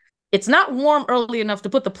north, it's not warm early enough to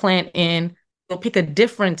put the plant in. You'll pick a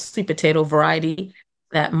different sweet potato variety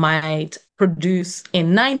that might produce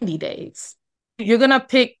in 90 days. You're going to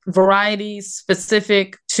pick varieties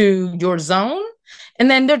specific to your zone.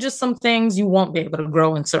 And then there are just some things you won't be able to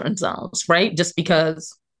grow in certain zones, right? Just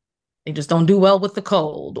because they just don't do well with the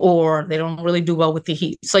cold or they don't really do well with the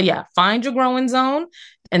heat. So yeah, find your growing zone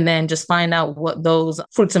and then just find out what those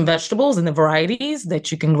fruits and vegetables and the varieties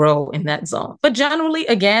that you can grow in that zone. But generally,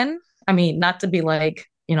 again, I mean, not to be like,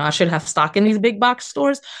 I should have stock in these big box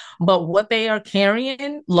stores, but what they are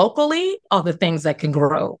carrying locally are the things that can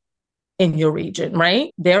grow in your region,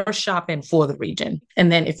 right? They're shopping for the region. And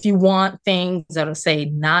then if you want things that are, say,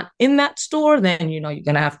 not in that store, then, you're going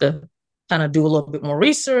to have to kind of do a little bit more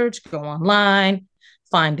research, go online,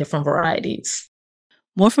 find different varieties.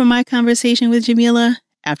 More from my conversation with Jamila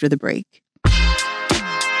after the break.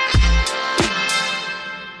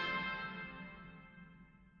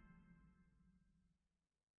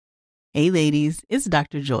 Hey ladies, it's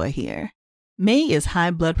Dr. Joy here. May is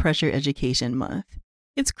High Blood Pressure Education Month.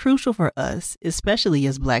 It's crucial for us, especially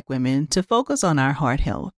as Black women, to focus on our heart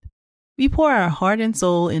health. We pour our heart and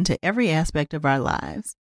soul into every aspect of our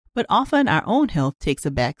lives, but often our own health takes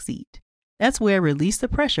a back seat. That's where Release the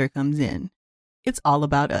Pressure comes in. It's all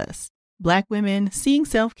about us, Black women, seeing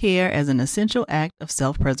self-care as an essential act of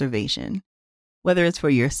self-preservation. Whether it's for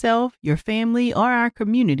yourself, your family, or our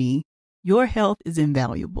community, your health is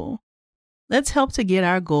invaluable. Let's help to get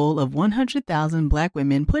our goal of 100,000 Black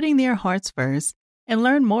women putting their hearts first and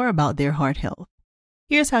learn more about their heart health.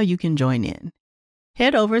 Here's how you can join in.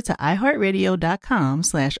 Head over to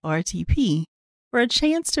iHeartRadio.com/RTP for a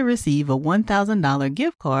chance to receive a $1,000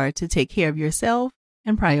 gift card to take care of yourself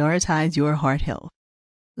and prioritize your heart health.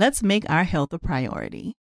 Let's make our health a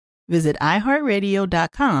priority. Visit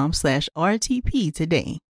iHeartRadio.com/RTP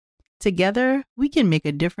today. Together, we can make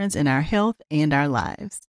a difference in our health and our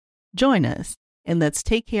lives. Join us, and let's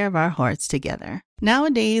take care of our hearts together.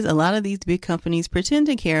 Nowadays, a lot of these big companies pretend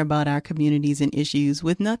to care about our communities and issues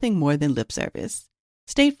with nothing more than lip service.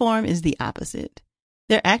 State Farm is the opposite.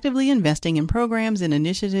 They're actively investing in programs and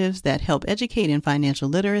initiatives that help educate in financial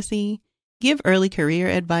literacy, give early career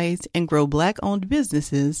advice, and grow Black-owned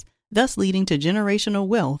businesses, thus leading to generational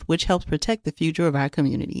wealth, which helps protect the future of our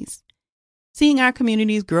communities. Seeing our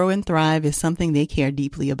communities grow and thrive is something they care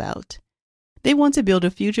deeply about. They want to build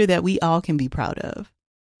a future that we all can be proud of.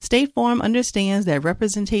 State Farm understands that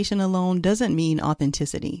representation alone doesn't mean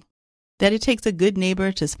authenticity, that it takes a good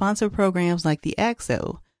neighbor to sponsor programs like the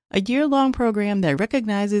ACT-SO, a year-long program that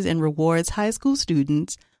recognizes and rewards high school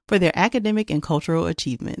students for their academic and cultural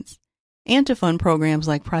achievements, and to fund programs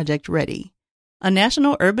like Project Ready, a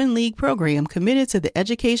National Urban League program committed to the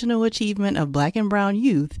educational achievement of Black and Brown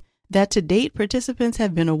youth that to date participants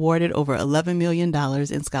have been awarded over $11 million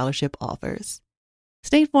in scholarship offers.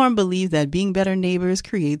 State Farm believes that being better neighbors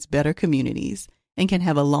creates better communities and can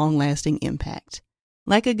have a long-lasting impact.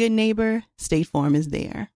 Like a good neighbor, State Farm is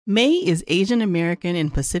there. May is Asian American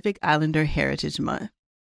and Pacific Islander Heritage Month,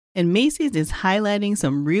 and Macy's is highlighting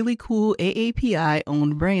some really cool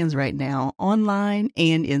AAPI-owned brands right now, online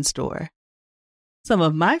and in store. Some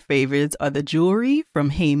of my favorites are the jewelry from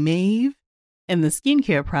Hey Maeve and the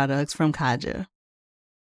skincare products from Kaja.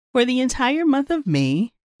 For the entire month of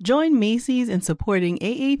May, join Macy's in supporting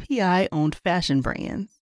AAPI-owned fashion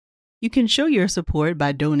brands. You can show your support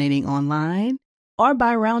by donating online or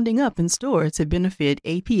by rounding up in store to benefit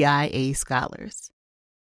APIA scholars.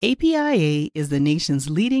 APIA is the nation's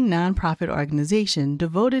leading nonprofit organization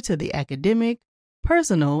devoted to the academic,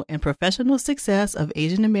 personal, and professional success of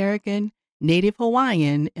Asian American, Native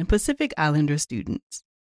Hawaiian, and Pacific Islander students.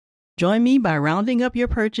 Join me by rounding up your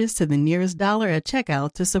purchase to the nearest dollar at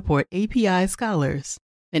checkout to support API Scholars,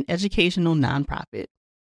 an educational nonprofit.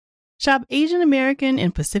 Shop Asian American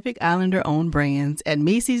and Pacific Islander-owned brands at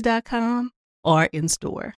Macy's.com or in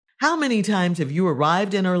store. How many times have you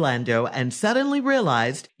arrived in Orlando and suddenly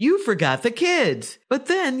realized you forgot the kids? But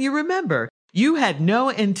then you remember, you had no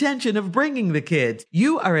intention of bringing the kids.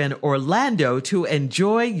 You are in Orlando to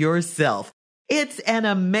enjoy yourself. It's an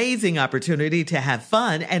amazing opportunity to have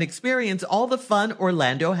fun and experience all the fun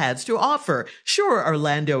Orlando has to offer. Sure,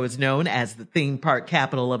 Orlando is known as the theme park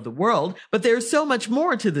capital of the world, but there's so much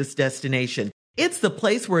more to this destination. It's the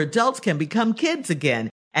place where adults can become kids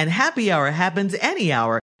again, and happy hour happens any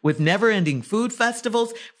hour with never-ending food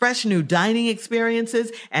festivals, fresh new dining experiences,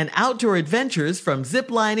 and outdoor adventures from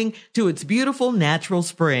ziplining to its beautiful natural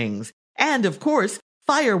springs. And of course,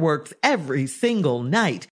 fireworks every single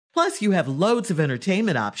night. Plus, you have loads of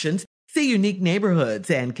entertainment options, see unique neighborhoods,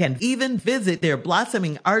 and can even visit their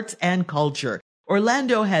blossoming arts and culture.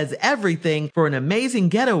 Orlando has everything for an amazing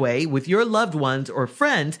getaway with your loved ones or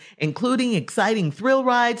friends, including exciting thrill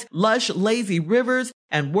rides, lush, lazy rivers,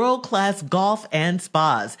 and world-class golf and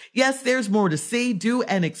spas. Yes, there's more to see, do,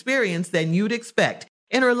 and experience than you'd expect.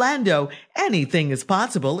 In Orlando, anything is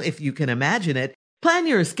possible if you can imagine it. Plan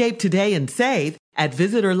your escape today and save at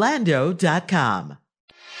visitorlando.com.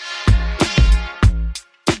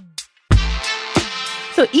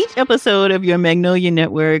 So each episode of your Magnolia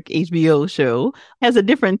Network HBO show has a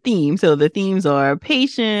different theme. So the themes are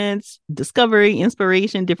patience, discovery,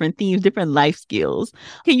 inspiration, different themes, different life skills.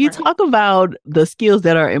 Can you talk about the skills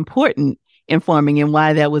that are important in farming and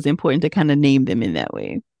why that was important to kind of name them in that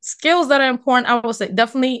way? Skills that are important, I would say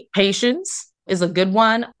definitely patience is a good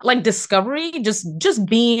one. Like discovery, just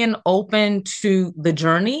being open to the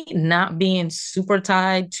journey, not being super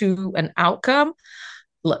tied to an outcome.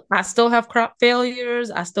 Look, I still have crop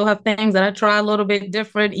failures. I still have things that I try a little bit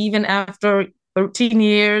different. Even after 13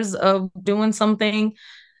 years of doing something,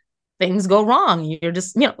 things go wrong. You're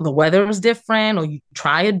just, the weather is different, or you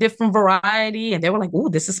try a different variety and they were like, oh,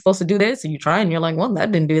 this is supposed to do this. And you try and you're like, well,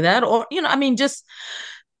 that didn't do that. Or, just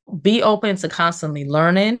be open to constantly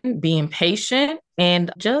learning, being patient,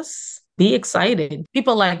 and just be excited.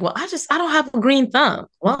 People are like, well, I don't have a green thumb.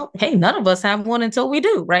 Well, hey, none of us have one until we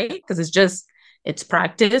do, right? Because it's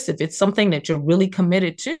practice. If it's something that you're really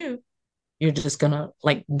committed to, you're just going to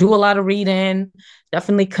do a lot of reading,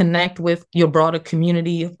 definitely connect with your broader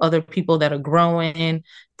community of other people that are growing,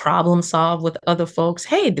 problem solve with other folks.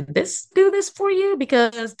 Hey, did this do this for you?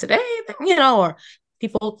 Because today, or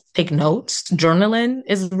people take notes. Journaling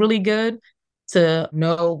is really good to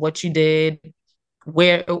know what you did,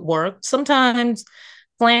 where it worked. Sometimes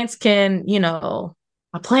plants can,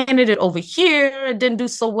 I planted it over here. It didn't do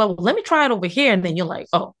so well. Let me try it over here. And then you're like,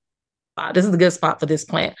 oh, wow, this is a good spot for this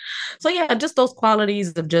plant. So yeah, just those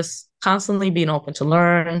qualities of just constantly being open to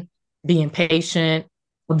learn, being patient,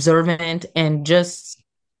 observant, and just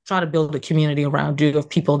try to build a community around you of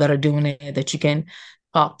people that are doing it that you can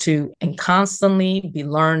talk to and constantly be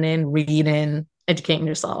learning, reading, educating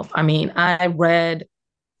yourself. I mean, I read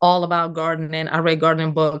all about gardening. I read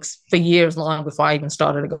gardening books for years long before I even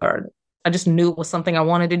started a garden. I just knew it was something I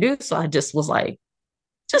wanted to do. So I just was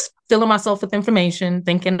just filling myself with information,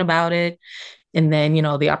 thinking about it. And then,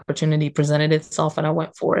 the opportunity presented itself and I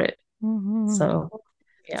went for it. Mm-hmm. So,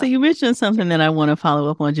 yeah. So you mentioned something that I want to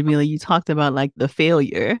follow up on, Jamila. You talked about the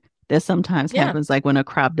failure that sometimes happens, when a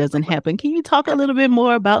crop doesn't happen. Can you talk a little bit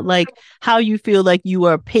more about how you feel like you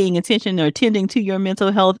are paying attention or tending to your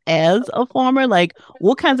mental health as a farmer?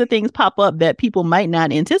 What kinds of things pop up that people might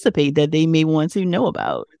not anticipate that they may want to know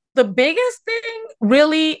about? The biggest thing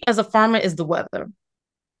really as a farmer is the weather.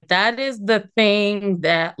 That is the thing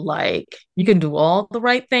that you can do all the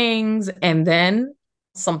right things and then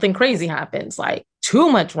something crazy happens,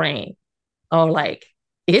 too much rain or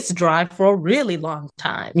it's dry for a really long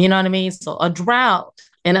time. You know what I mean? So a drought.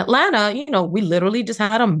 In Atlanta, we literally just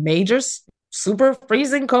had a major super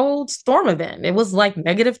freezing cold storm event. It was like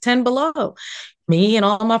 -10 below. Me and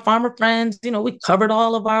all my farmer friends, we covered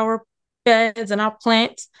all of our beds and our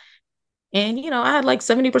plants. And, I had like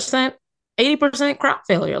 70%, 80% crop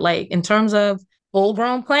failure, like in terms of full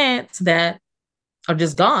grown plants that are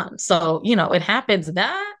just gone. So, it happens.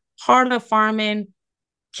 That part of farming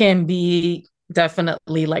can be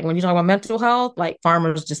definitely like when you talk about mental health, like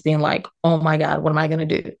farmers just being like, oh my God, what am I going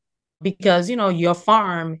to do? Because, your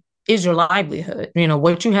farm is your livelihood.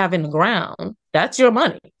 What you have in the ground, that's your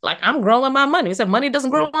money. Like I'm growing my money. It said money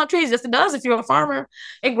doesn't grow on trees. Yes, it does. If you're a farmer,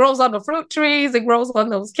 it grows on the fruit trees. It grows on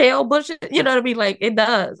those kale bushes. You know what I mean? Like it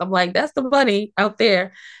does. I'm like, that's the money out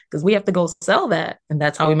there because we have to go sell that. And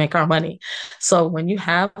that's how we make our money. So when you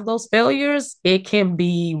have those failures, it can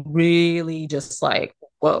be really just like,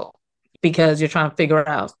 whoa, because you're trying to figure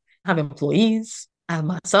out, I have employees, I have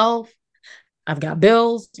myself, I've got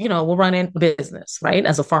bills, we're running a business, right?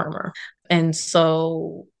 As a farmer. And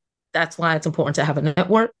so that's why it's important to have a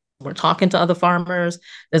network. We're talking to other farmers.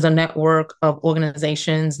 There's a network of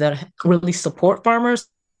organizations that really support farmers.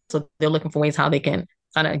 So they're looking for ways how they can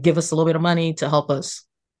kind of give us a little bit of money to help us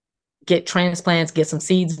get transplants, get some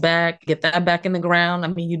seeds back, get that back in the ground. I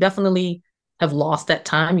mean, you definitely have lost that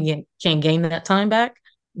time. You can't gain that time back.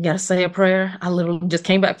 You got to say a prayer. I literally just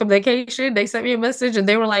came back from vacation. They sent me a message and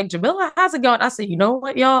they were like, Jamila, how's it going? I said, you know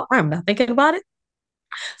what, y'all? I'm not thinking about it.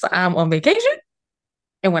 So I'm on vacation.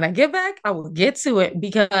 And when I get back, I will get to it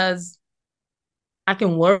because I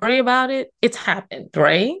can worry about it. It's happened,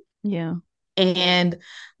 right? Yeah. And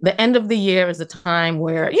the end of the year is a time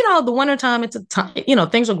where, the winter time, it's a time,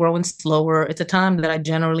 things are growing slower. It's a time that I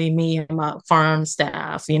generally, me and my farm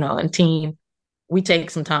staff, and team, we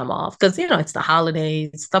take some time off because, it's the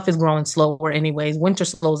holidays. Stuff is growing slower anyways. Winter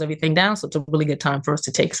slows everything down. So it's a really good time for us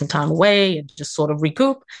to take some time away and just sort of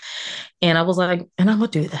recoup. And I was like, and I'm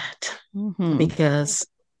going to do that because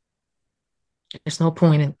there's no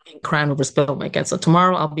point in crying over spilled milk. And so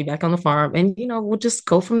tomorrow I'll be back on the farm and, we'll just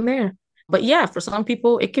go from there. But yeah, for some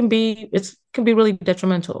people, it can be really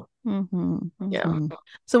detrimental. Yeah.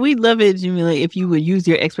 So we'd love it, Jamila, if you would use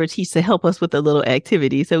your expertise to help us with a little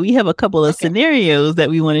activity. So we have a couple of scenarios that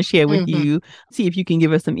we want to share with you. See if you can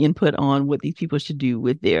give us some input on what these people should do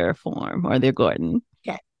with their farm or their garden.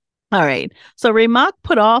 Okay. All right. So Remak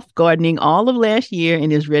put off gardening all of last year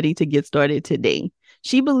and is ready to get started today.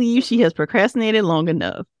 She believes she has procrastinated long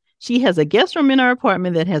enough. She has a guest room in her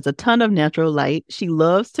apartment that has a ton of natural light. She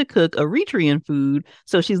loves to cook Eritrean food,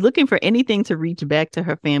 so she's looking for anything to reach back to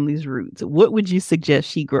her family's roots. What would you suggest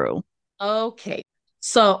she grow? Okay.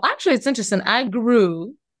 So actually, it's interesting. I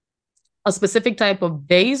grew a specific type of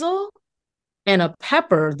basil and a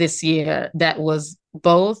pepper this year that was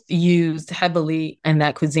both used heavily in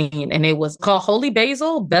that cuisine. And it was called holy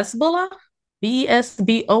basil, besbola.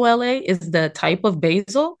 Besbola is the type of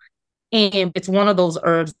basil. And it's one of those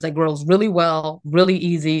herbs that grows really well, really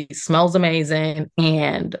easy, smells amazing.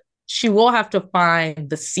 And she will have to find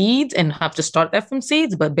the seeds and have to start that from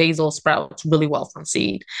seeds, but basil sprouts really well from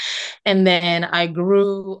seed. And then I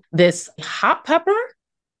grew this hot pepper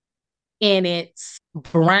and it's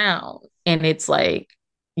brown and it's like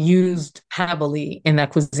used heavily in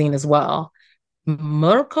that cuisine as well.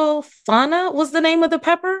 Mercofana was the name of the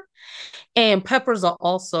pepper. And peppers are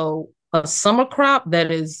also a summer crop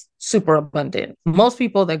that is super abundant. Most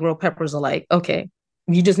people that grow peppers are like, okay,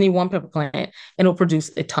 you just need one pepper plant and it'll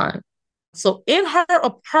produce a ton. So in her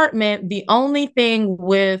apartment, the only thing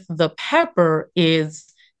with the pepper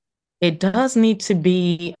is it does need to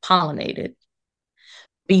be pollinated.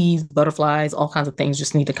 Bees, butterflies, all kinds of things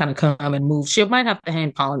just need to kind of come and move. She might have to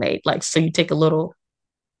hand pollinate. Like, so you take a little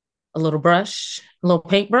brush, a little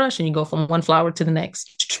paintbrush, and you go from one flower to the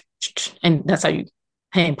next. And that's how you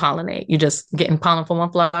hand pollinate. You're just getting pollen from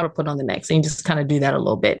one flower, put on the next, and you just kind of do that a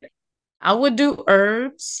little bit. I would do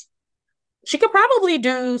herbs. She could probably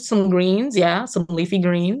do some greens, some leafy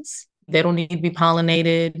greens. They don't need to be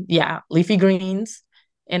pollinated. Yeah, leafy greens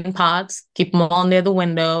in pots. Keep them all near the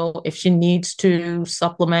window. If she needs to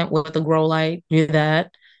supplement with a grow light, do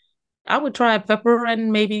that. I would try pepper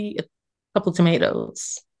and maybe a couple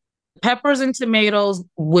tomatoes. Peppers and tomatoes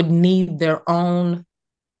would need their own,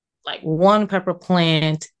 like one pepper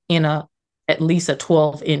plant in at least a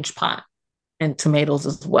 12-inch pot, and tomatoes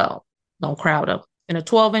as well. Don't crowd them. In a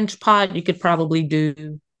 12-inch pot, you could probably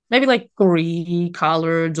do maybe like 3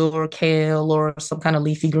 collards or kale or some kind of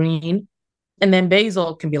leafy green. And then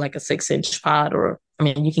basil can be like a 6-inch pot, or, I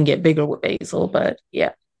mean, you can get bigger with basil, but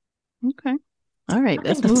yeah. Okay. All right,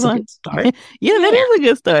 let's move on. That is a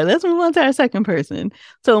good start. Let's move on to our second person.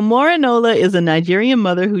 So Morinola is a Nigerian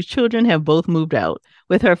mother whose children have both moved out.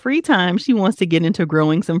 With her free time, she wants to get into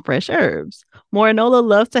growing some fresh herbs. Morinola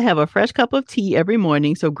loves to have a fresh cup of tea every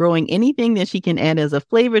morning, so growing anything that she can add as a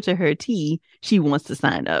flavor to her tea, she wants to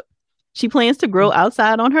sign up. She plans to grow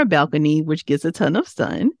outside on her balcony, which gets a ton of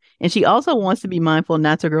sun, and she also wants to be mindful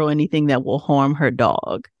not to grow anything that will harm her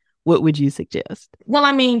dog. What would you suggest? Well,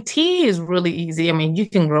 I mean, tea is really easy. I mean, you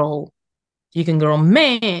can grow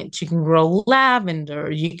mint, you can grow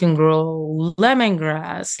lavender, you can grow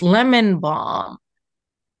lemongrass, lemon balm.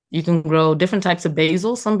 You can grow different types of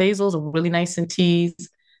basil. Some basils are really nice in teas.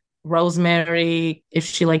 Rosemary, if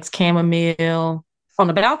she likes chamomile. On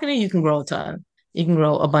the balcony, you can grow a ton. You can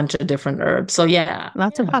grow a bunch of different herbs. So yeah.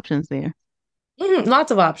 Lots of options there.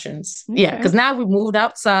 Lots of options. Okay. Yeah, because now we've moved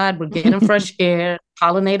outside. We're getting fresh air.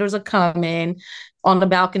 Pollinators are coming. On the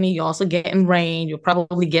balcony, you're also getting rain. You'll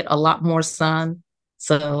probably get a lot more sun.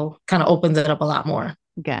 So kind of opens it up a lot more.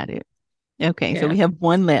 Got it. Okay, Yeah. so we have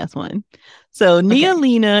one last one. So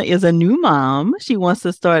Nealina is a new mom. She wants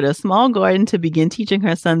to start a small garden to begin teaching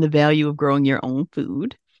her son the value of growing your own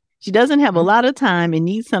food. She doesn't have a lot of time and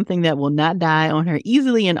needs something that will not die on her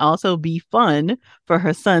easily and also be fun for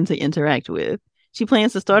her son to interact with. She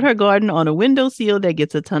plans to start her garden on a windowsill that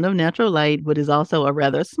gets a ton of natural light, but is also a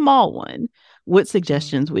rather small one. What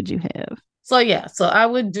suggestions would you have? So yeah, so I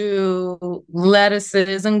would do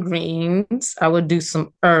lettuces and greens. I would do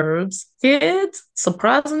some herbs. Kids,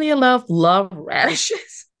 surprisingly enough, love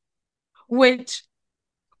radishes, which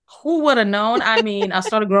who would have known? I mean, I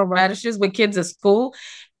started growing radishes with kids at school.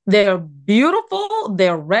 They're beautiful,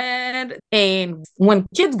 they're red, and when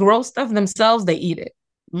kids grow stuff themselves, they eat it.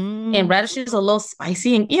 And radishes are a little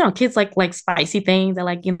spicy, and kids like spicy things. They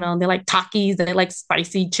like, they like Takis, they like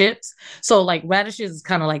spicy chips. So like radishes is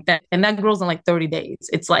kind of like that, and that grows in like 30 days.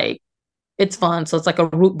 It's fun. So it's like a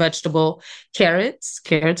root vegetable. Carrots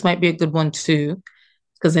might be a good one too,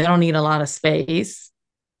 because they don't need a lot of space.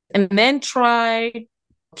 And then try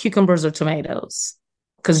cucumbers or tomatoes,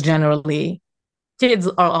 because generally kids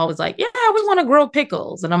are always like, yeah, we want to grow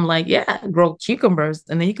pickles. And I'm like, yeah, grow cucumbers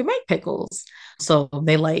and then you can make pickles. So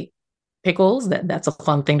they like pickles. That's a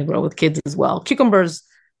fun thing to grow with kids as well. Cucumbers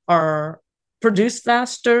are produced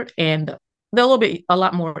faster and they're a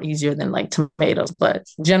lot more easier than like tomatoes. But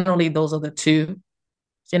generally, those are the two.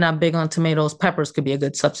 If you're not big on tomatoes, peppers could be a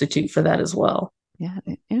good substitute for that as well. Yeah.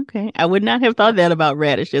 Okay. I would not have thought that about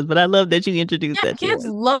radishes, but I love that you introduced that. Kids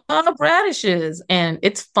love radishes and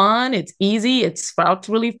it's fun. It's easy. It sprouts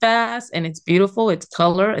really fast and it's beautiful. It's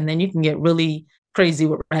color. And then you can get really crazy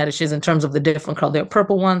with radishes in terms of the different color. There are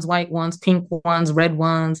purple ones, white ones, pink ones, red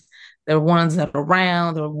ones. There are ones that are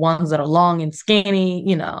round. There are ones that are long and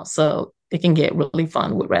skinny, so it can get really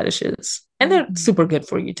fun with radishes and they're super good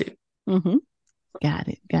for you too. Mm-hmm. Got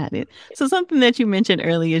it. So something that you mentioned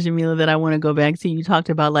earlier, Jamila, that I want to go back to, you talked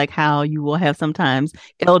about like how you will have sometimes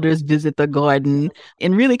elders visit the garden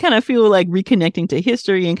and really kind of feel like reconnecting to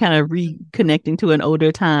history and kind of reconnecting to an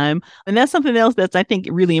older time. And that's something else that's, I think,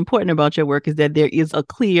 really important about your work is that there is a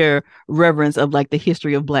clear reverence of like the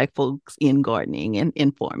history of Black folks in gardening and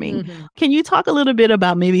in farming. Mm-hmm. Can you talk a little bit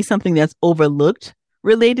about maybe something that's overlooked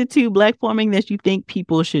related to Black farming that you think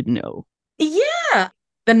people should know? Yeah.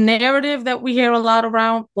 The narrative that we hear a lot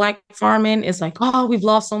around Black farming is like, oh, we've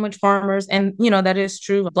lost so much farmers. And, that is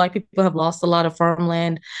true. Black people have lost a lot of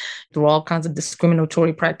farmland through all kinds of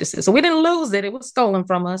discriminatory practices. So we didn't lose it. It was stolen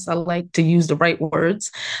from us. I like to use the right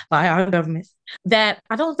words by our government. That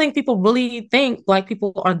I don't think people really think Black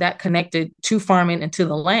people are that connected to farming and to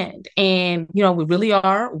the land. And, we really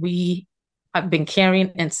are. We have been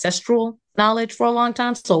carrying ancestral knowledge for a long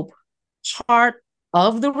time. So part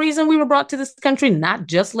of the reason we were brought to this country, not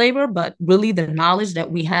just labor, but really the knowledge that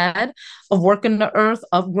we had of working the earth,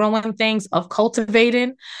 of growing things, of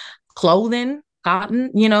cultivating, clothing, cotton,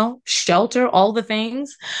 shelter, all the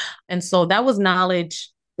things. And so that was knowledge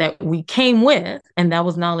that we came with, and that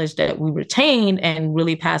was knowledge that we retained and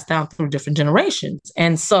really passed down through different generations.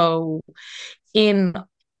 And so in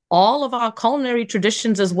all of our culinary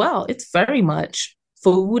traditions as well, it's very much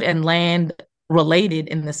food and land related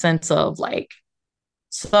in the sense of like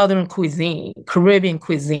Southern cuisine, Caribbean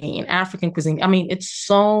cuisine, African cuisine. I mean, it's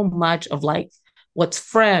so much of like what's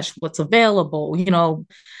fresh, what's available. A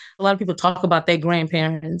lot of people talk about their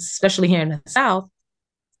grandparents, especially here in the South.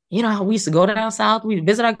 How we used to go down South, we'd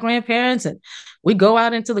visit our grandparents and we go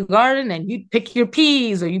out into the garden and you pick your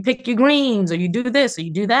peas or you pick your greens or you do this or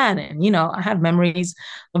you do that. And, I have memories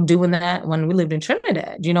of doing that when we lived in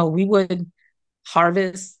Trinidad. We would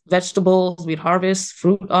harvest vegetables, we'd harvest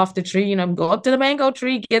fruit off the tree, go up to the mango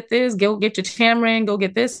tree, get this, go get your tamarind, go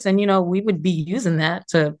get this. And, we would be using that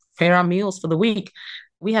to prepare our meals for the week.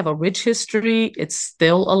 We have a rich history. It's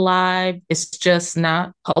still alive. It's just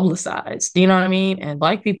not publicized. Do you know what I mean? And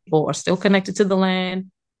Black people are still connected to the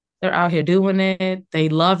land. They're out here doing it. They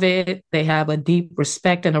love it. They have a deep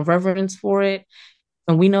respect and a reverence for it.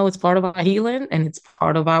 And we know it's part of our healing and it's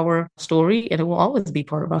part of our story, and it will always be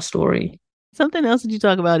part of our story. Something else that you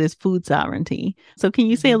talk about is food sovereignty. So can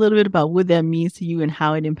you say a little bit about what that means to you and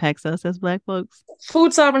how it impacts us as Black folks?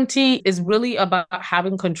 Food sovereignty is really about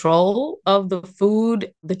having control of the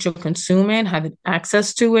food that you're consuming, having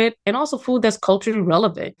access to it, and also food that's culturally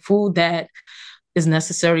relevant, food that is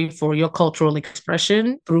necessary for your cultural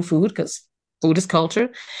expression through food, because food is culture,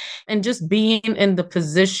 and just being in the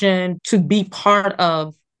position to be part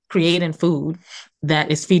of creating food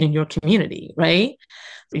that is feeding your community, right?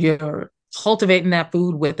 You're cultivating that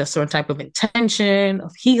food with a certain type of intention,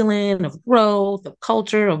 of healing, of growth, of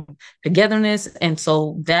culture, of togetherness. And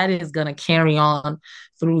so that is going to carry on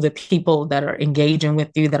through the people that are engaging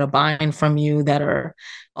with you, that are buying from you, that are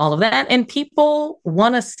all of that. And people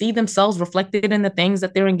want to see themselves reflected in the things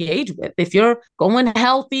that they're engaged with. If you're going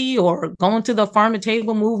healthy or going to the farm to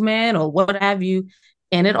table movement or what have you,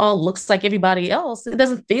 and it all looks like everybody else, it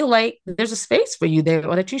doesn't feel like there's a space for you there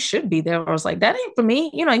or that you should be there. Or it's like, that ain't for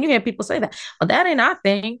me. You know, and you hear people say that, well, that ain't our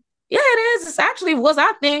thing. Yeah, it is. It's actually was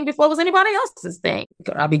our thing before it was anybody else's thing.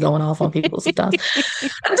 I'll be going off on people sometimes.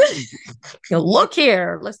 Look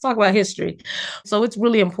here, let's talk about history. So it's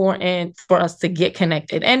really important for us to get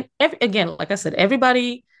connected. And again, like I said,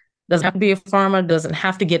 everybody doesn't have to be a farmer, doesn't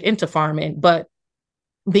have to get into farming, but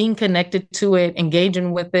being connected to it,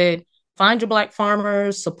 engaging with it, find your Black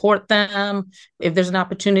farmers, support them. If there's an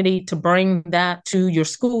opportunity to bring that to your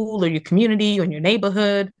school or your community or your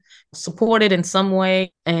neighborhood, support it in some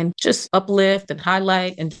way and just uplift and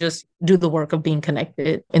highlight and just do the work of being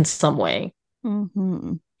connected in some way.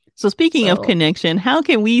 Mm-hmm. So speaking of connection, how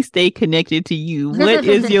can we stay connected to you? What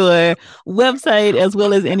is your website as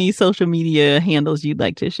well as any social media handles you'd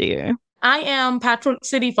like to share? I am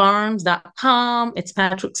patrickcityfarms.com. It's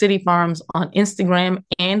Patrick City Farms on Instagram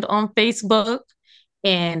and on Facebook.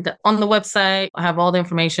 And on the website, I have all the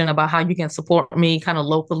information about how you can support me kind of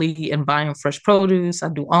locally in buying fresh produce. I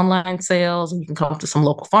do online sales, and you can come to some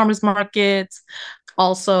local farmers markets.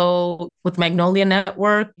 Also, with Magnolia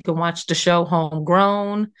Network, you can watch the show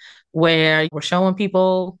Homegrown, where we're showing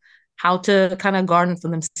people how to kind of garden for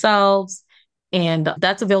themselves. And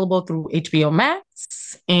that's available through HBO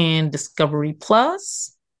Max and Discovery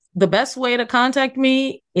Plus. The best way to contact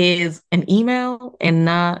me is an email and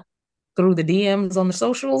not through the DMs on the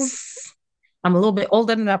socials. I'm a little bit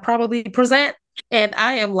older than I probably present. And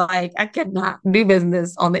I am like, I cannot do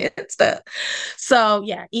business on the Insta. So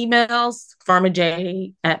yeah, emails,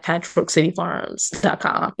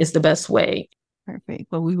 farmerj@patrickcityfarms.com is the best way.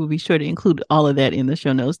 Perfect. Well, we will be sure to include all of that in the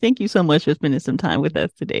show notes. Thank you so much for spending some time with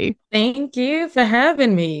us today. Thank you for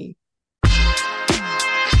having me.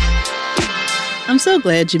 I'm so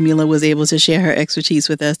glad Jamila was able to share her expertise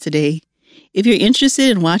with us today. If you're interested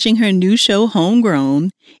in watching her new show,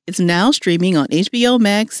 Homegrown, it's now streaming on HBO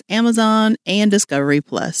Max, Amazon, and Discovery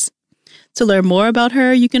Plus. To learn more about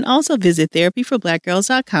her, you can also visit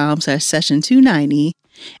therapyforblackgirls.com/session290.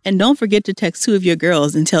 And don't forget to text 2 of your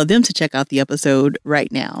girls and tell them to check out the episode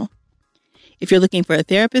right now. If you're looking for a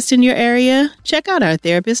therapist in your area, check out our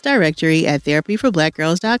therapist directory at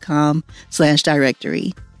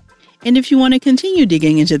therapyforblackgirls.com/directory. And if you want to continue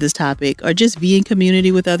digging into this topic or just be in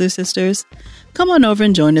community with other sisters, come on over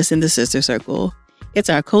and join us in the Sister Circle. It's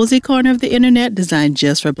our cozy corner of the internet designed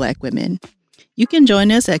just for Black women. You can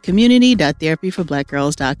join us at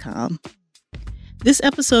community.therapyforblackgirls.com. This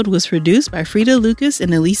episode was produced by Frida Lucas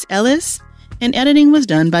and Elise Ellis, and editing was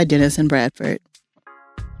done by Dennis and Bradford.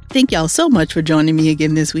 Thank y'all so much for joining me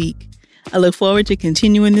again this week. I look forward to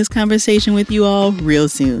continuing this conversation with you all real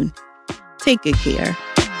soon. Take good care.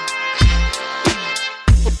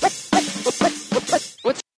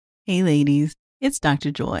 Hey ladies, it's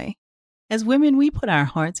Dr. Joy. As women, we put our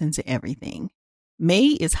hearts into everything. May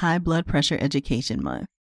is High Blood Pressure Education Month,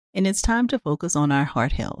 and it's time to focus on our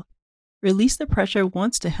heart health. Release the Pressure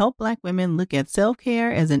wants to help Black women look at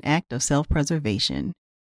self-care as an act of self-preservation.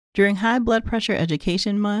 During High Blood Pressure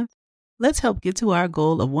Education Month, let's help get to our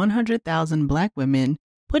goal of 100,000 Black women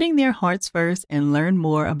putting their hearts first and learn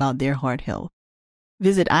more about their heart health.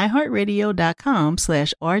 Visit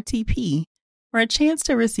iHeartRadio.com/RTP for a chance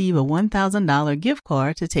to receive a $1,000 gift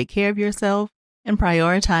card to take care of yourself and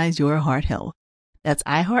prioritize your heart health. That's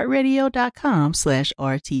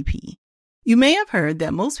iHeartRadio.com/RTP. You may have heard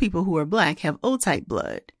that most people who are Black have O-type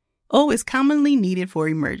blood. O is commonly needed for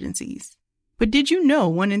emergencies. But did you know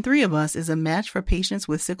 1 in 3 of us is a match for patients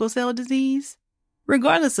with sickle cell disease?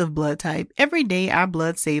 Regardless of blood type, every day our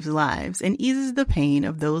blood saves lives and eases the pain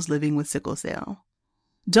of those living with sickle cell.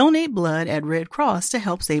 Donate blood at Red Cross to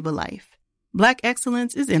help save a life. Black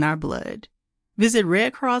excellence is in our blood. Visit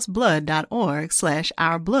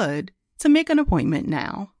redcrossblood.org/ourblood to make an appointment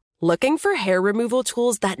now. Looking for hair removal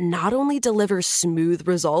tools that not only deliver smooth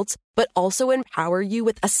results, but also empower you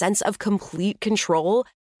with a sense of complete control?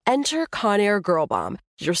 Enter Conair Girl Bomb,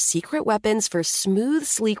 your secret weapons for smooth,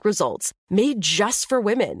 sleek results, made just for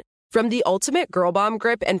women. From the ultimate Girl Bomb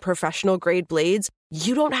grip and professional-grade blades,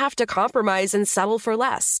 you don't have to compromise and settle for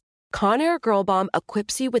less. Conair Girl Bomb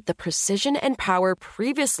equips you with the precision and power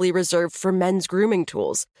previously reserved for men's grooming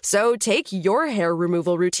tools. So take your hair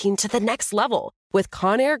removal routine to the next level with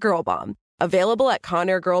Conair Girl Bomb. Available at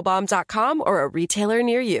ConairGirlBomb.com or a retailer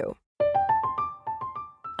near you.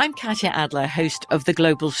 I'm Katya Adler, host of The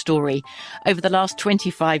Global Story. Over the last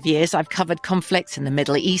 25 years, I've covered conflicts in the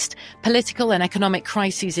Middle East, political and economic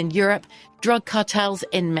crises in Europe, drug cartels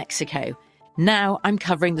in Mexico. Now I'm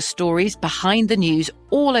covering the stories behind the news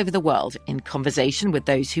all over the world in conversation with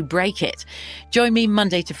those who break it. Join me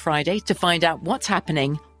Monday to Friday to find out what's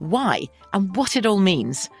happening, why, and what it all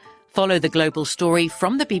means. Follow The Global Story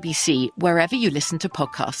from the BBC wherever you listen to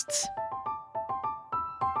podcasts.